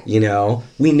not. Right. You know?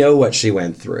 We know what she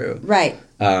went through. Right.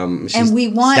 And we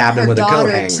want her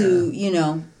daughter to, you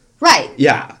know. Right.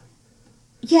 Yeah.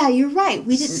 Yeah, you're right.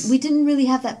 We didn't really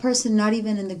have that person, not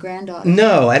even in the granddaughter.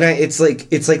 No, and it's like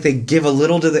they give a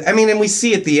little to the. I mean, and we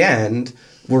see at the end.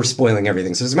 We're spoiling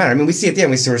everything, so it doesn't matter. I mean, we see at the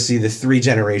end, we sort of see the 3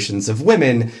 generations of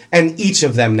women, and each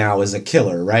of them now is a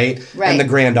killer, right? Right. And the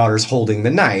granddaughter's holding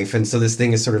the knife, and so this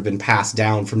thing has sort of been passed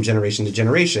down from generation to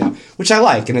generation, which I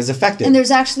like and is effective. And there's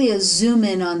actually a zoom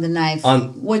in on the knife.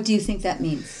 What do you think that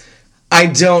means? I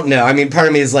don't know. I mean, part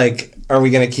of me is like, are we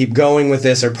going to keep going with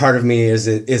this? Or part of me is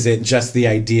it just the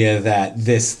idea that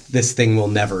this thing will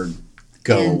never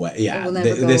go away? Yeah, it will never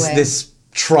go away. This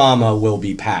trauma will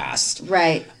be passed.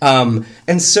 Right.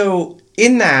 And so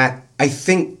in that, I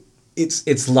think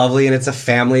it's lovely and it's a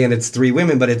family and it's 3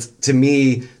 women, but it's, to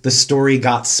me, the story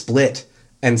got split.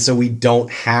 And so we don't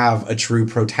have a true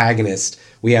protagonist.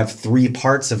 We have 3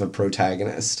 parts of a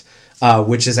protagonist,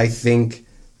 which is, I think,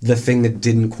 the thing that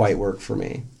didn't quite work for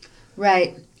me.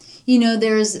 Right. You know,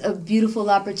 there's a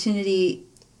beautiful opportunity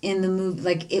in the movie,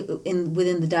 like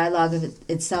within the dialogue of it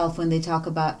itself, when they talk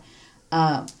about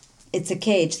it's a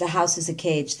cage. The house is a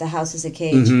cage. The house is a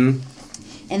cage.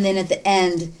 Mm-hmm. And then at the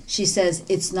end, she says,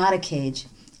 "It's not a cage.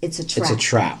 It's a trap." It's a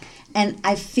trap. And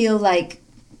I feel like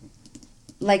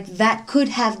that could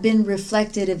have been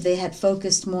reflected if they had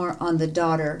focused more on the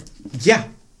daughter. Yeah.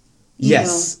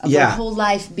 Yes. Of her whole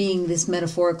life being this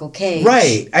metaphorical cage.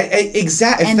 Right.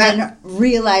 Exactly. And then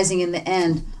realizing in the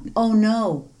end, oh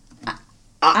no,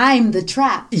 I'm the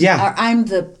trap. Yeah. Or I'm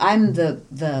the I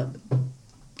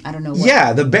don't know what. Yeah.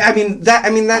 I'm the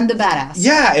badass.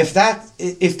 Yeah.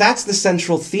 If that's the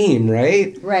central theme,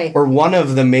 right? Right. Or one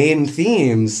of the main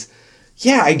themes.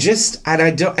 Yeah.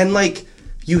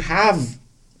 You have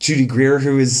Judy Greer,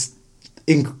 who is.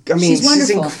 She's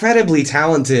incredibly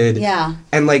talented. Yeah.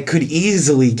 And could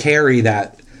easily carry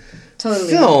that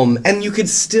film, and you could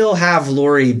still have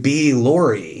Laurie be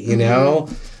Laurie, you know?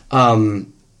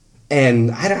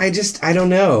 And I don't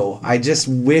know. I just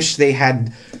wish they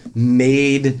had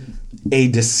made a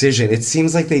decision. It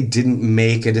seems like they didn't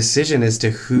make a decision as to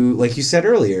who, like you said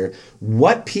earlier,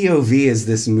 what POV is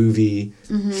this movie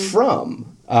from?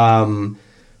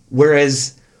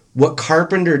 Whereas what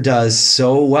Carpenter does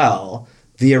so well,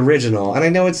 the original, and I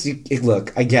know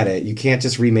look, I get it. You can't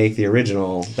just remake the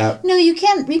original. No, you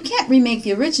can't remake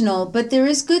the original, but there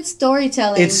is good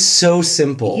storytelling. It's so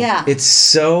simple. Yeah. It's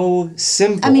so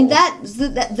simple. I mean,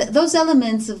 those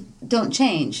elements don't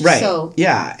change. Right. So.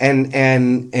 Yeah,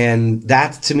 and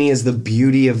that to me is the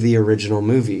beauty of the original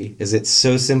movie, is it's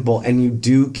so simple, and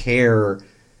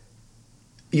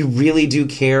you really do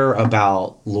care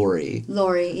about Laurie.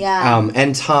 Laurie, yeah.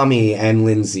 And Tommy and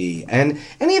Lindsay and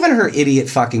even her idiot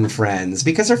fucking friends,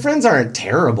 because her friends aren't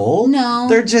terrible. No.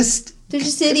 They're just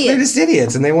idiots. They're just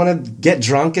idiots, and they want to get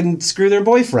drunk and screw their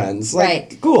boyfriends. Like,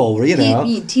 right. Cool, you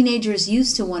know. Teenagers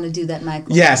used to want to do that,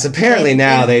 Michael. Yes, apparently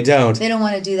now they don't. They don't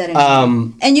want to do that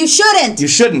anymore. And you shouldn't. You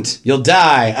shouldn't. You'll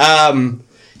die.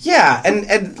 Yeah,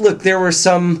 and look, there were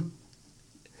some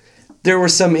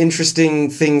interesting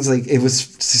things, like it was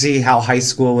to see how high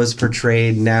school was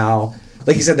portrayed now.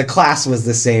 Like you said, the class was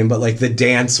the same, but like the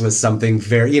dance was something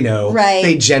very, right.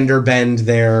 They gender bend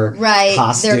their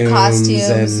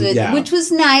costumes, and, which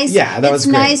was nice. Yeah, that was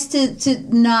great. It's nice to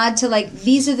nod to, like,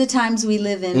 these are the times we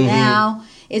live in now.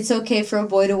 It's okay for a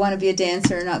boy to want to be a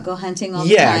dancer and not go hunting all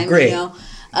the time. Yeah, great.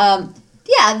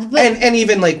 And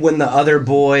even like when the other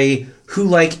boy who,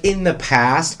 like, in the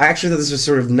past, I actually thought this was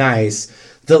sort of nice.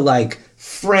 The, like,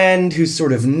 friend who's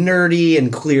sort of nerdy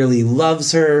and clearly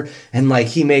loves her, and, like,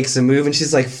 he makes a move and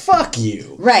she's like, fuck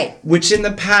you. Right. Which in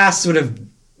the past would have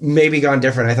maybe gone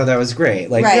different. I thought that was great.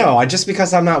 Like, no, just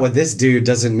because I'm not with this dude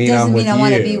doesn't mean I'm with you. I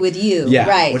want to be with you. Yeah,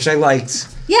 right. Which I liked.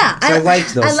 Yeah. So I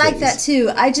liked those I like things. that,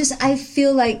 too. I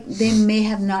feel like they may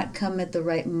have not come at the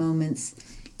right moments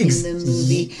in the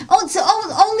movie.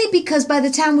 Only because by the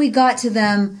time we got to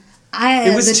them...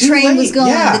 the train was going.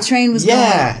 Yeah. The train was going.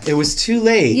 Yeah, it was too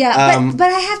late. Yeah,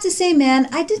 but I have to say, man,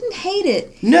 I didn't hate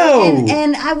it. No.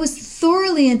 And I was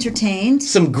thoroughly entertained.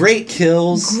 Some great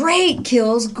kills.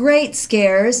 Great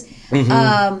scares.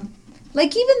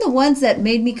 Like even the ones that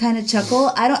made me kind of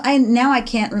chuckle. I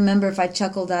can't remember if I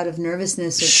chuckled out of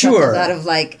nervousness or chuckled out of,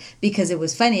 like, because it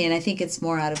was funny, and I think it's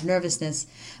more out of nervousness.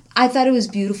 I thought it was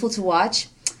beautiful to watch.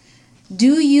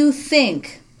 Do you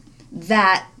think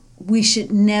that we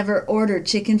should never order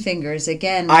chicken fingers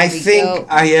again? I think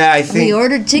we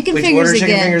ordered chicken fingers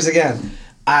again.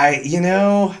 I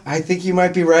think you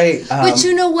might be right. But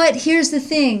you know what? Here's the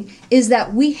thing: is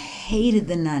that we hated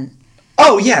The Nun.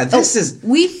 Oh yeah,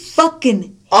 we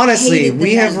fucking. Honestly,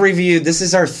 we have reviewed. This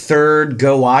is our third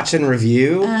go watch and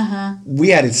review. We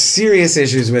had serious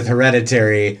issues with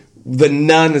Hereditary. The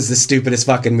Nun is the stupidest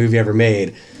fucking movie ever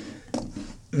made.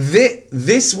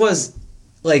 This was.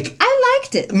 Like, I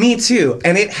liked it. Me too.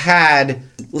 And it had,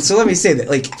 so let me say that,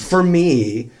 like, for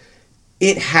me,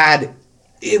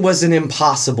 it was an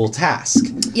impossible task.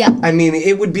 Yeah. I mean,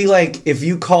 it would be like if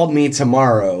you called me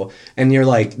tomorrow and you're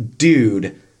like,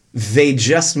 dude, they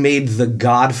just made The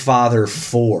Godfather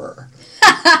 4.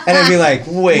 And I'd be like,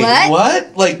 wait,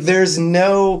 what? Like,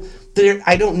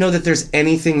 I don't know that there's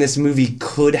anything this movie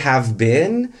could have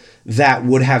been that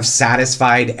would have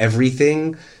satisfied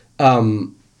everything,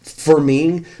 for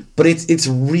me, but it's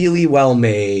really well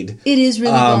made. It is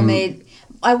really well made.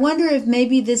 I wonder if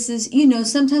maybe this is,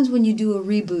 sometimes when you do a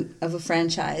reboot of a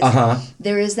franchise,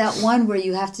 there is that one where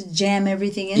you have to jam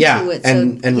everything into it.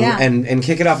 And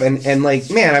kick it off. And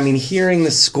like, man, I mean, hearing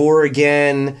the score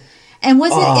again. And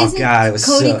isn't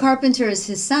Cody Carpenter is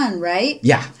his son, right?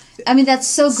 Yeah. I mean, that's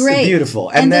so great. It's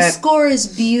beautiful. And the score is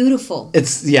beautiful.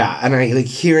 And I like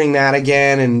hearing that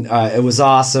again, and it was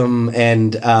awesome.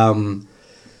 And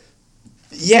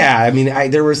yeah, I mean,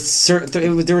 there were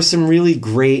some really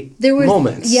great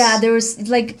moments. Yeah, there was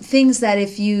like things that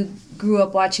if you grew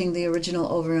up watching the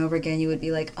original over and over again, you would be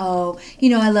like, oh,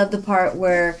 I love the part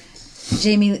where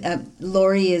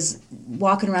Laurie is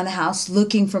walking around the house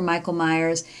looking for Michael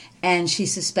Myers, and she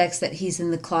suspects that he's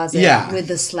in the closet with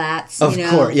the slats. Of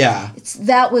course, yeah.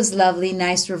 That was lovely,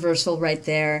 nice reversal right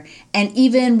there. And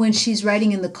even when she's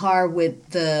riding in the car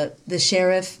with the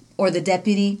sheriff or the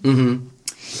deputy. Mm-hmm.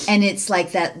 And it's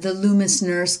like the Loomis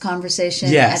nurse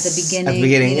conversation at the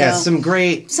beginning.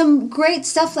 Some great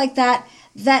stuff like that.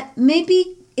 That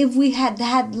maybe if we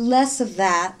had less of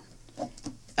that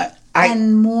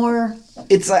and more.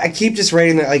 It's like I keep just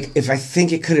writing that. Like if I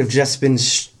think it could have just been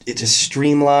just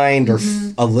streamlined or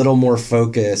a little more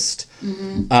focused.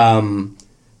 Mm-hmm.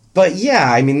 But yeah,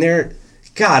 I mean there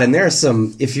are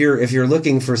some. If you're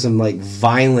looking for some like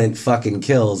violent fucking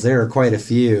kills, there are quite a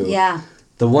few. Yeah.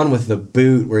 The one with the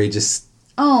boot where he just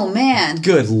Oh, man.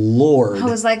 Good Lord. I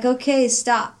was like, okay,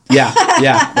 stop. Yeah,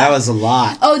 that was a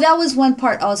lot. Oh, that was one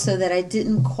part also that I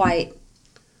didn't like.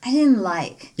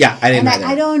 Yeah, I didn't either.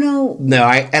 I don't know. No,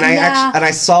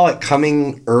 I saw it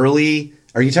coming early.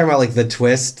 Are you talking about like the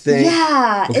twist thing?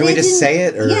 Yeah. Well, can we just say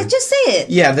it? Or? Yeah, just say it.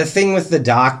 Yeah, the thing with the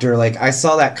doctor, like I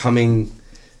saw that coming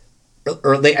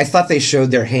early. I thought they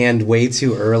showed their hand way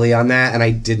too early on that, and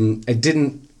I just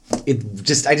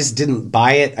didn't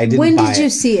buy it. When did you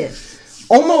see it?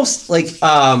 Almost like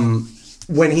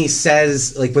when he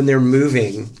says, like when they're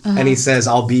moving and he says,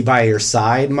 "I'll be by your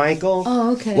side, Michael."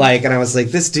 Oh, okay. Like, and I was like,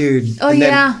 this dude. Oh, and then,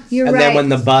 yeah, you're right. And then when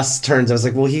the bus turns, I was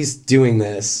like, well, he's doing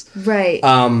this. Right.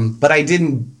 But I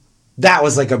didn't, that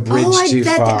was like a bridge too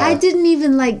far. I didn't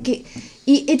even like, it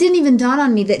didn't even dawn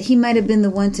on me that he might have been the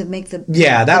one to make the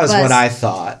Yeah, that was bus. what I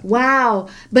thought. Wow.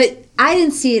 But I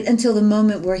didn't see it until the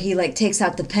moment where he like takes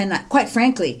out the pen, quite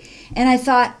frankly. And I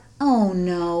thought, oh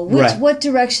no, what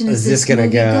direction is this going to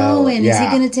go in? Yeah. Is he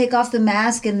going to take off the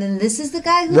mask and then this is the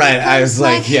guy who Right, I was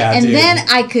like, yeah, and dude. then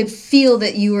I could feel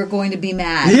that you were going to be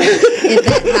mad if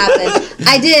that happened.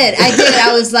 I did.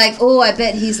 I was like, oh, I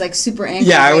bet he's like super angry.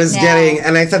 Yeah, I was now. getting,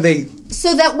 and I thought they...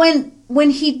 So that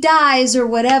when he dies or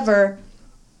whatever,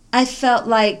 I felt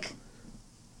like,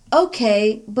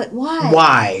 okay, but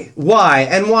why? Why?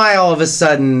 And why all of a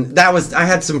sudden, that was, I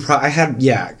had some,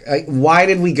 why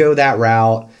did we go that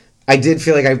route? I did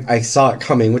feel like I saw it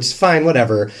coming, which is fine,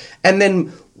 whatever. And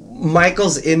then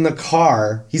Michael's in the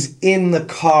car. He's in the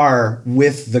car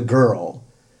with the girl.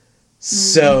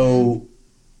 So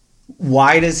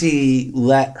why does he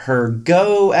let her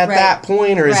go at that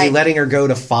point? Or is he letting her go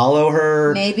to follow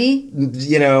her? Maybe.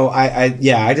 You know,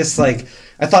 I just like,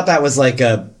 I thought that was like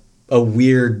a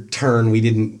weird turn we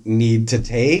didn't need to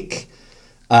take.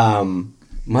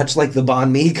 Much like the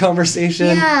Banh Mi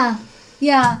conversation.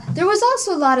 Yeah, there was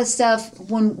also a lot of stuff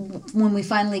when we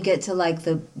finally get to like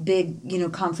the big,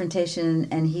 confrontation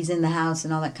and he's in the house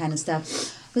and all that kind of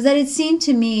stuff. Was that it seemed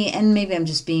to me, and maybe I'm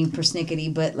just being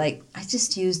persnickety, but like I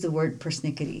just used the word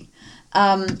persnickety.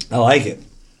 I like it.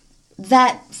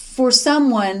 That for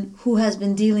someone who has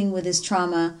been dealing with his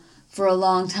trauma for a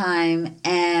long time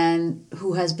and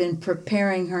who has been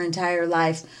preparing her entire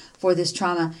life for this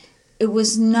trauma,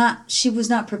 she was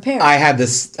not prepared. I had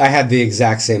the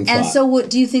exact same thought. And so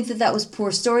what do you think that was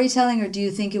poor storytelling, or do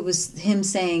you think it was him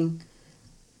saying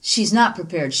she's not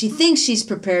prepared? She thinks she's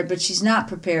prepared, but she's not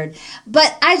prepared.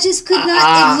 But I just could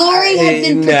not, if Lori had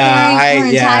been preparing her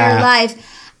entire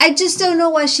life, I just don't know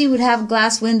why she would have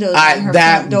glass windows in her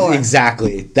front door.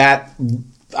 Exactly.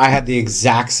 I had the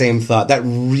exact same thought. That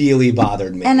really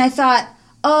bothered me. And I thought,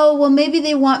 oh, well, maybe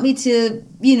they want me to,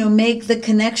 make the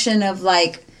connection of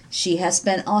like, she has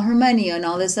spent all her money on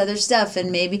all this other stuff, and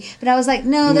maybe... But I was like,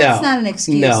 no, that's not an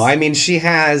excuse. No, I mean, she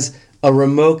has a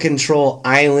remote control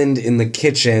island in the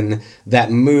kitchen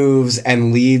that moves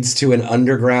and leads to an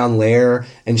underground lair,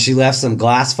 and she left some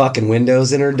glass fucking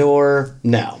windows in her door.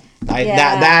 No.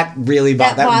 That really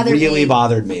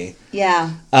bothered me.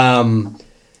 Yeah. And,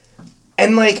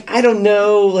 like, I don't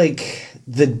know, like,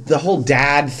 the whole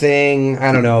dad thing,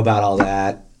 I don't know about all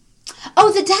that.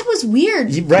 Oh, the dad was weird.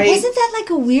 Right? Wasn't that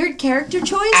like a weird character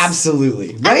choice?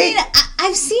 Absolutely. Right? I mean,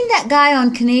 I've seen that guy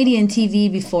on Canadian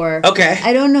TV before. Okay.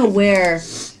 I don't know where,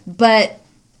 but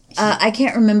I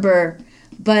can't remember.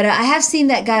 But I have seen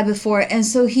that guy before, and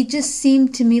so he just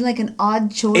seemed to me like an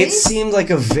odd choice. It seemed like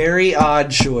a very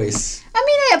odd choice. I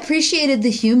mean, I appreciated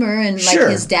the humor and like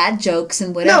his dad jokes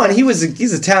and whatever. No, and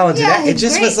he's a talented actor. It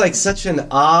just was like such an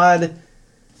odd...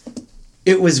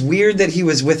 It was weird that he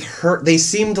was with her. They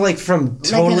seemed like from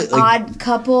totally... Like an odd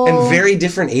couple. And very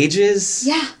different ages.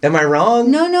 Yeah. Am I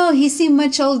wrong? No, he seemed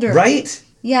much older. Right?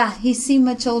 Yeah, he seemed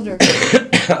much older.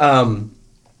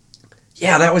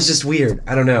 Yeah, that was just weird.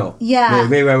 I don't know. Yeah.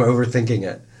 Maybe I'm overthinking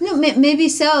it. No, maybe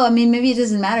so. I mean, maybe it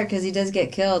doesn't matter because he does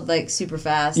get killed, like, super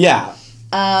fast. Yeah.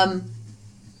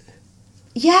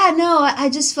 Yeah, no, I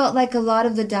just felt like a lot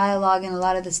of the dialogue and a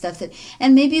lot of the stuff that...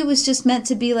 And maybe it was just meant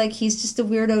to be like he's just a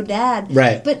weirdo dad.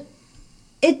 Right. But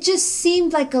it just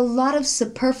seemed like a lot of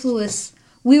superfluous...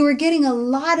 We were getting a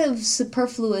lot of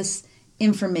superfluous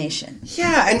information.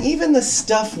 Yeah, and even the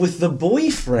stuff with the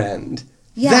boyfriend...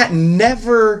 Yeah. That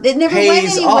never It never went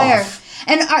anywhere. Off.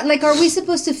 And are we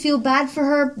supposed to feel bad for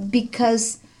her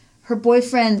because her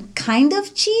boyfriend kind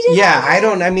of cheated? Yeah,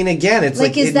 again, it's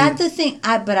like... Is that the thing?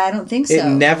 But I don't think so. It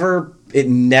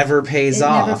never pays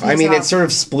off. It sort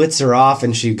of splits her off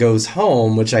and she goes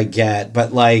home, which I get.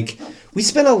 But, like, we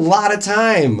spent a lot of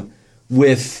time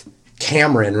with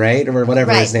Cameron, right? Or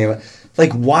whatever his name is.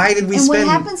 Like, why did we spend... And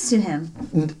what happens to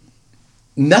him?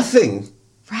 Nothing.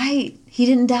 Right. He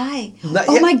didn't die.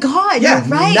 Oh my God, you're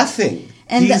right. Nothing.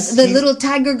 And the little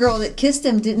tiger girl that kissed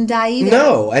him didn't die either.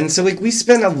 No, and so like we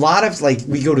spend a lot of like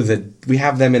we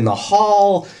have them in the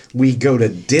hall. We go to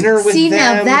dinner with them. See,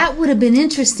 now that would have been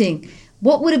interesting.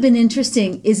 What would have been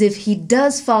interesting is if he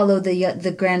does follow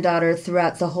the granddaughter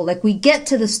throughout the whole. Like we get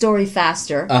to the story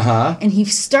faster, and he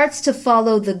starts to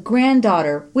follow the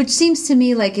granddaughter, which seems to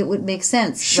me like it would make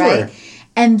sense, right?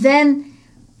 And then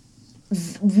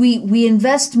we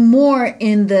invest more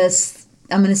in this.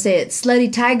 I'm going to say it, slutty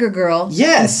tiger girl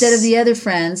instead of the other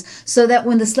friends, so that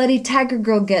when the slutty tiger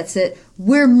girl gets it,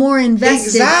 we're more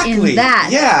invested in that.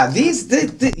 Yeah,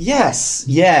 yes.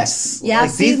 Yeah,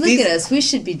 like see, look at us. We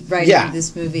should be writing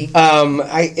this movie.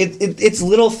 It's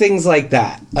little things like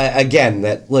that. Again,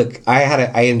 that look,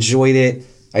 I enjoyed it.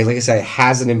 Like I said, it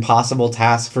has an impossible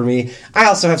task for me. I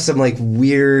also have some like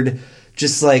weird,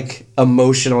 just like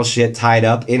emotional shit tied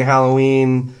up in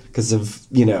Halloween because of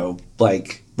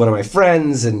like one of my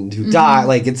friends and who died.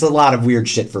 Like it's a lot of weird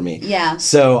shit for me. Yeah.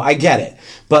 So I get it,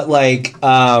 but like,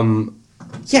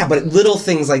 but little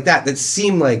things like that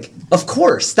seem like, of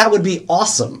course, that would be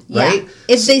awesome, right?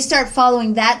 If they start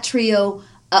following that trio,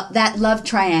 that love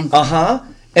triangle.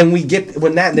 And we get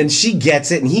then she gets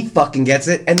it and he fucking gets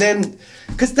it, and then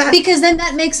because then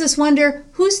that makes us wonder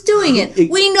who's doing it.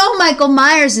 We know Michael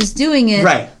Myers is doing it,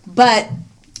 right? But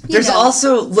there's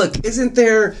also isn't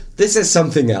there? This is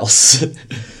something else.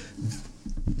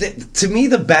 To me,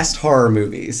 the best horror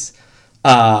movies,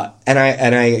 the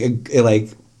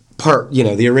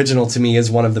original to me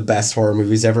is one of the best horror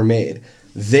movies ever made.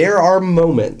 There are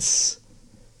moments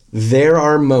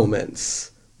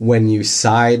when you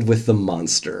side with the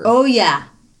monster. Oh yeah.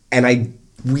 And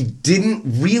we didn't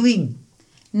really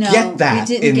get that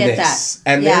in this.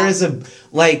 And there is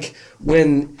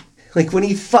when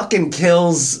he fucking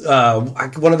kills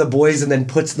one of the boys and then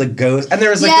puts the ghost, and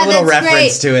there's like a little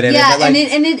reference to it.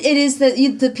 It is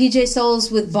the PJ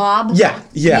Souls with Bob. Yeah,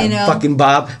 fucking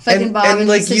Bob. And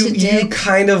like you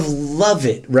kind of love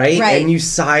it, right? And you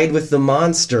side with the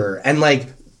monster, and like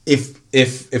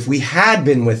if we had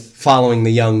been following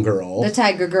the young girl, the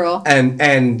tiger girl, and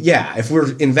if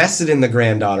we're invested in the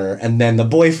granddaughter, and then the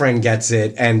boyfriend gets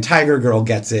it and tiger girl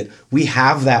gets it, we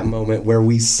have that moment where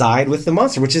we side with the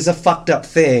monster, which is a fucked up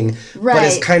thing, but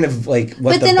it's kind of like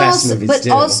what the best movies do.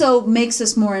 But also makes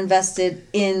us more invested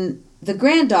in the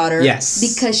granddaughter,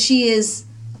 because she is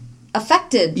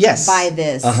affected by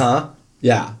this.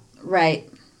 Yeah.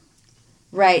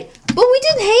 Right. But we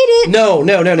didn't hate it. No.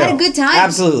 Had a good time.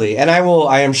 Absolutely. And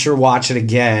I am sure watch it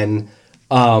again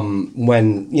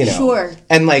when, Sure.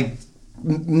 And like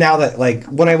now that like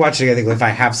when I watch it, I think if I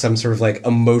have some sort of like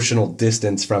emotional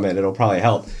distance from it, it'll probably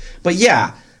help. But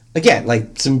yeah, again,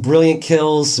 like some brilliant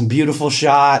kills, some beautiful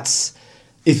shots.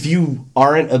 If you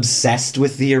aren't obsessed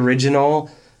with the original,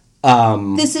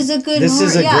 this is a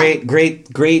good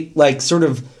great like sort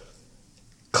of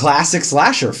classic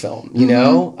slasher film, you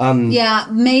know?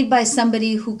 Made by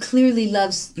somebody who clearly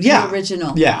loves the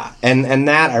original. Yeah, and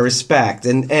that I respect.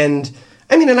 And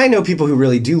I mean, and I know people who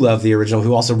really do love the original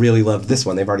who also really loved this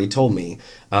one. They've already told me.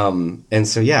 And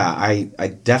so, I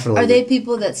definitely... Are they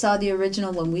people that saw the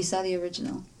original when we saw the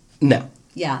original? No.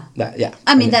 Yeah.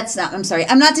 I mean, that's not... I'm sorry.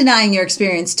 I'm not denying your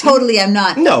experience. Totally, I'm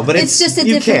not. No, but it's just a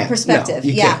different perspective. No,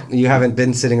 you can't. You haven't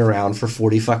been sitting around for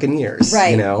 40 fucking years.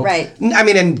 Right, you know? right. I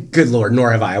mean, and good Lord,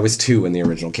 nor have I. I was 2 when the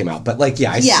original came out. But, like,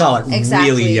 I saw it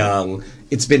really young.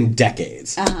 It's been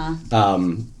decades.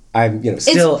 I'm,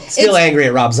 still angry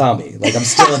at Rob Zombie. Like, I'm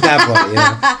still at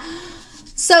that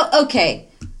point, So, okay.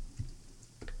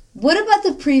 What about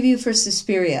the preview for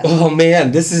Suspiria? Oh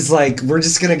man, this is like we're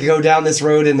just gonna go down this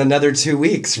road in another 2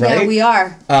 weeks, right? Yeah, we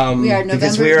are. We are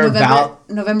November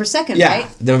 2nd,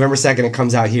 right? November 2nd. It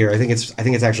comes out here. I think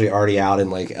it's actually already out in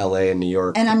like L.A. and New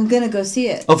York. And I'm gonna go see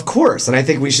it. Of course, and I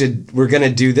think we're gonna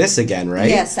do this again, right?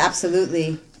 Yes,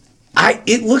 absolutely.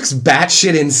 It looks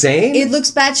batshit insane. It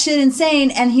looks batshit insane,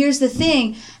 and here's the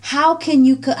thing: how can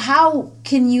you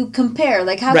compare?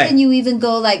 Like, how can you even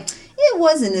go like? It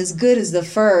wasn't as good as the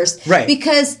first. Right.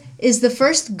 Because is the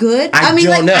first good? I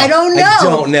don't know. I don't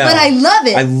know. But I love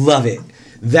it. I love it.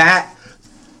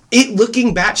 It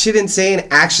looking batshit insane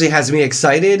actually has me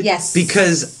excited. Yes.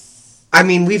 Because, I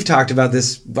mean, we've talked about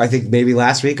this, I think maybe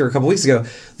last week or a couple weeks ago.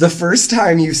 The first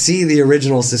time you see the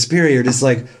original Suspiria, you're just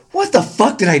like, what the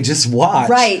fuck did I just watch?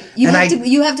 Right. You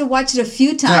have to watch it a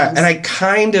few times. And I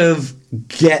kind of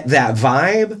get that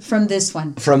vibe from this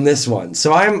one.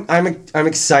 So I'm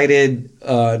excited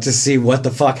to see what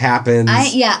the fuck happens.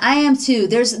 I am too.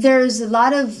 There's a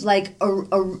lot of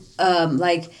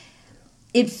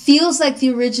it feels like the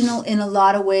original in a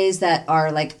lot of ways that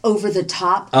are like over the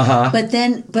top,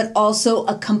 but also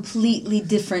a completely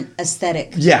different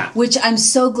aesthetic. Yeah. Which I'm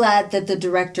so glad that the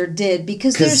director did,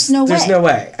 because there's no way. There's no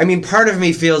way. I mean, part of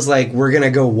me feels like we're going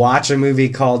to go watch a movie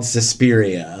called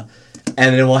Suspiria,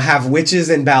 and it will have witches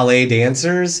and ballet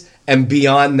dancers, and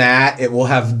beyond that,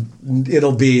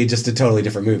 it'll be just a totally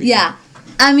different movie. Yeah.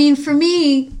 I mean, for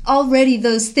me, already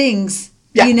those things...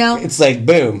 Yeah, you know, it's like,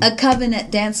 boom. A coven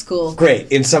at dance school.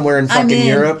 Great. Somewhere in fucking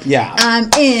Europe. Yeah. I'm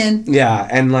in. Yeah.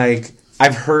 And like,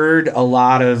 I've heard a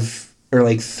lot of, or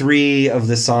like 3 of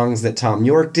the songs that Tom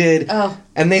York did. Oh.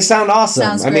 And they sound awesome.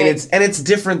 Sounds great. I mean, it's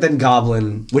different than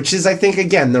Goblin, which is, I think,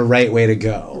 again, the right way to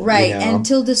go. Right. You know? And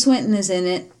Tilda Swinton is in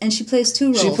it, and she plays 2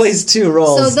 roles. She plays 2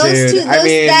 roles, so those dude. 2, I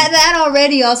mean, that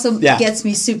already also gets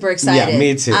me super excited. Yeah,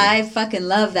 me too. I fucking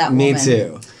love that woman. Me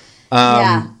too.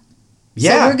 Yeah.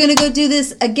 Yeah. So we're going to go do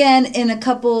this again in a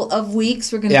couple of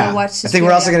weeks. We're going to go watch Suspiria. I think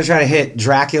we're also going to try to hit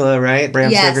Dracula, right?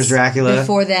 Bram Stoker's Dracula.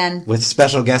 Before then. With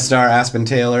special guest star Aspen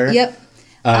Taylor. Yep.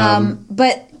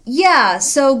 But yeah,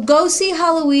 so go see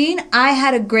Halloween. I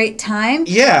had a great time.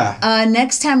 Yeah.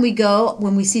 Next time we go,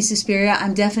 when we see Suspiria,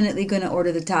 I'm definitely going to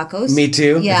order the tacos. Me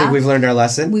too. Yeah. I think we've learned our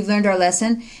lesson. We've learned our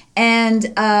lesson. And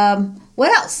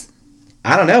what else?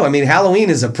 I don't know. I mean,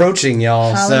 Halloween is approaching,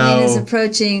 y'all. Halloween is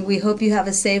approaching. We hope you have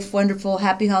a safe, wonderful,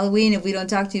 happy Halloween. If we don't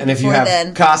talk to you before then. And if you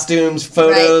have costumes,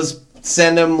 photos,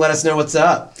 send them. Let us know what's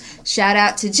up. Shout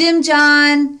out to Jim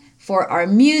John for our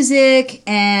music.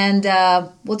 And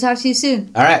we'll talk to you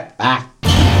soon. All right. Bye.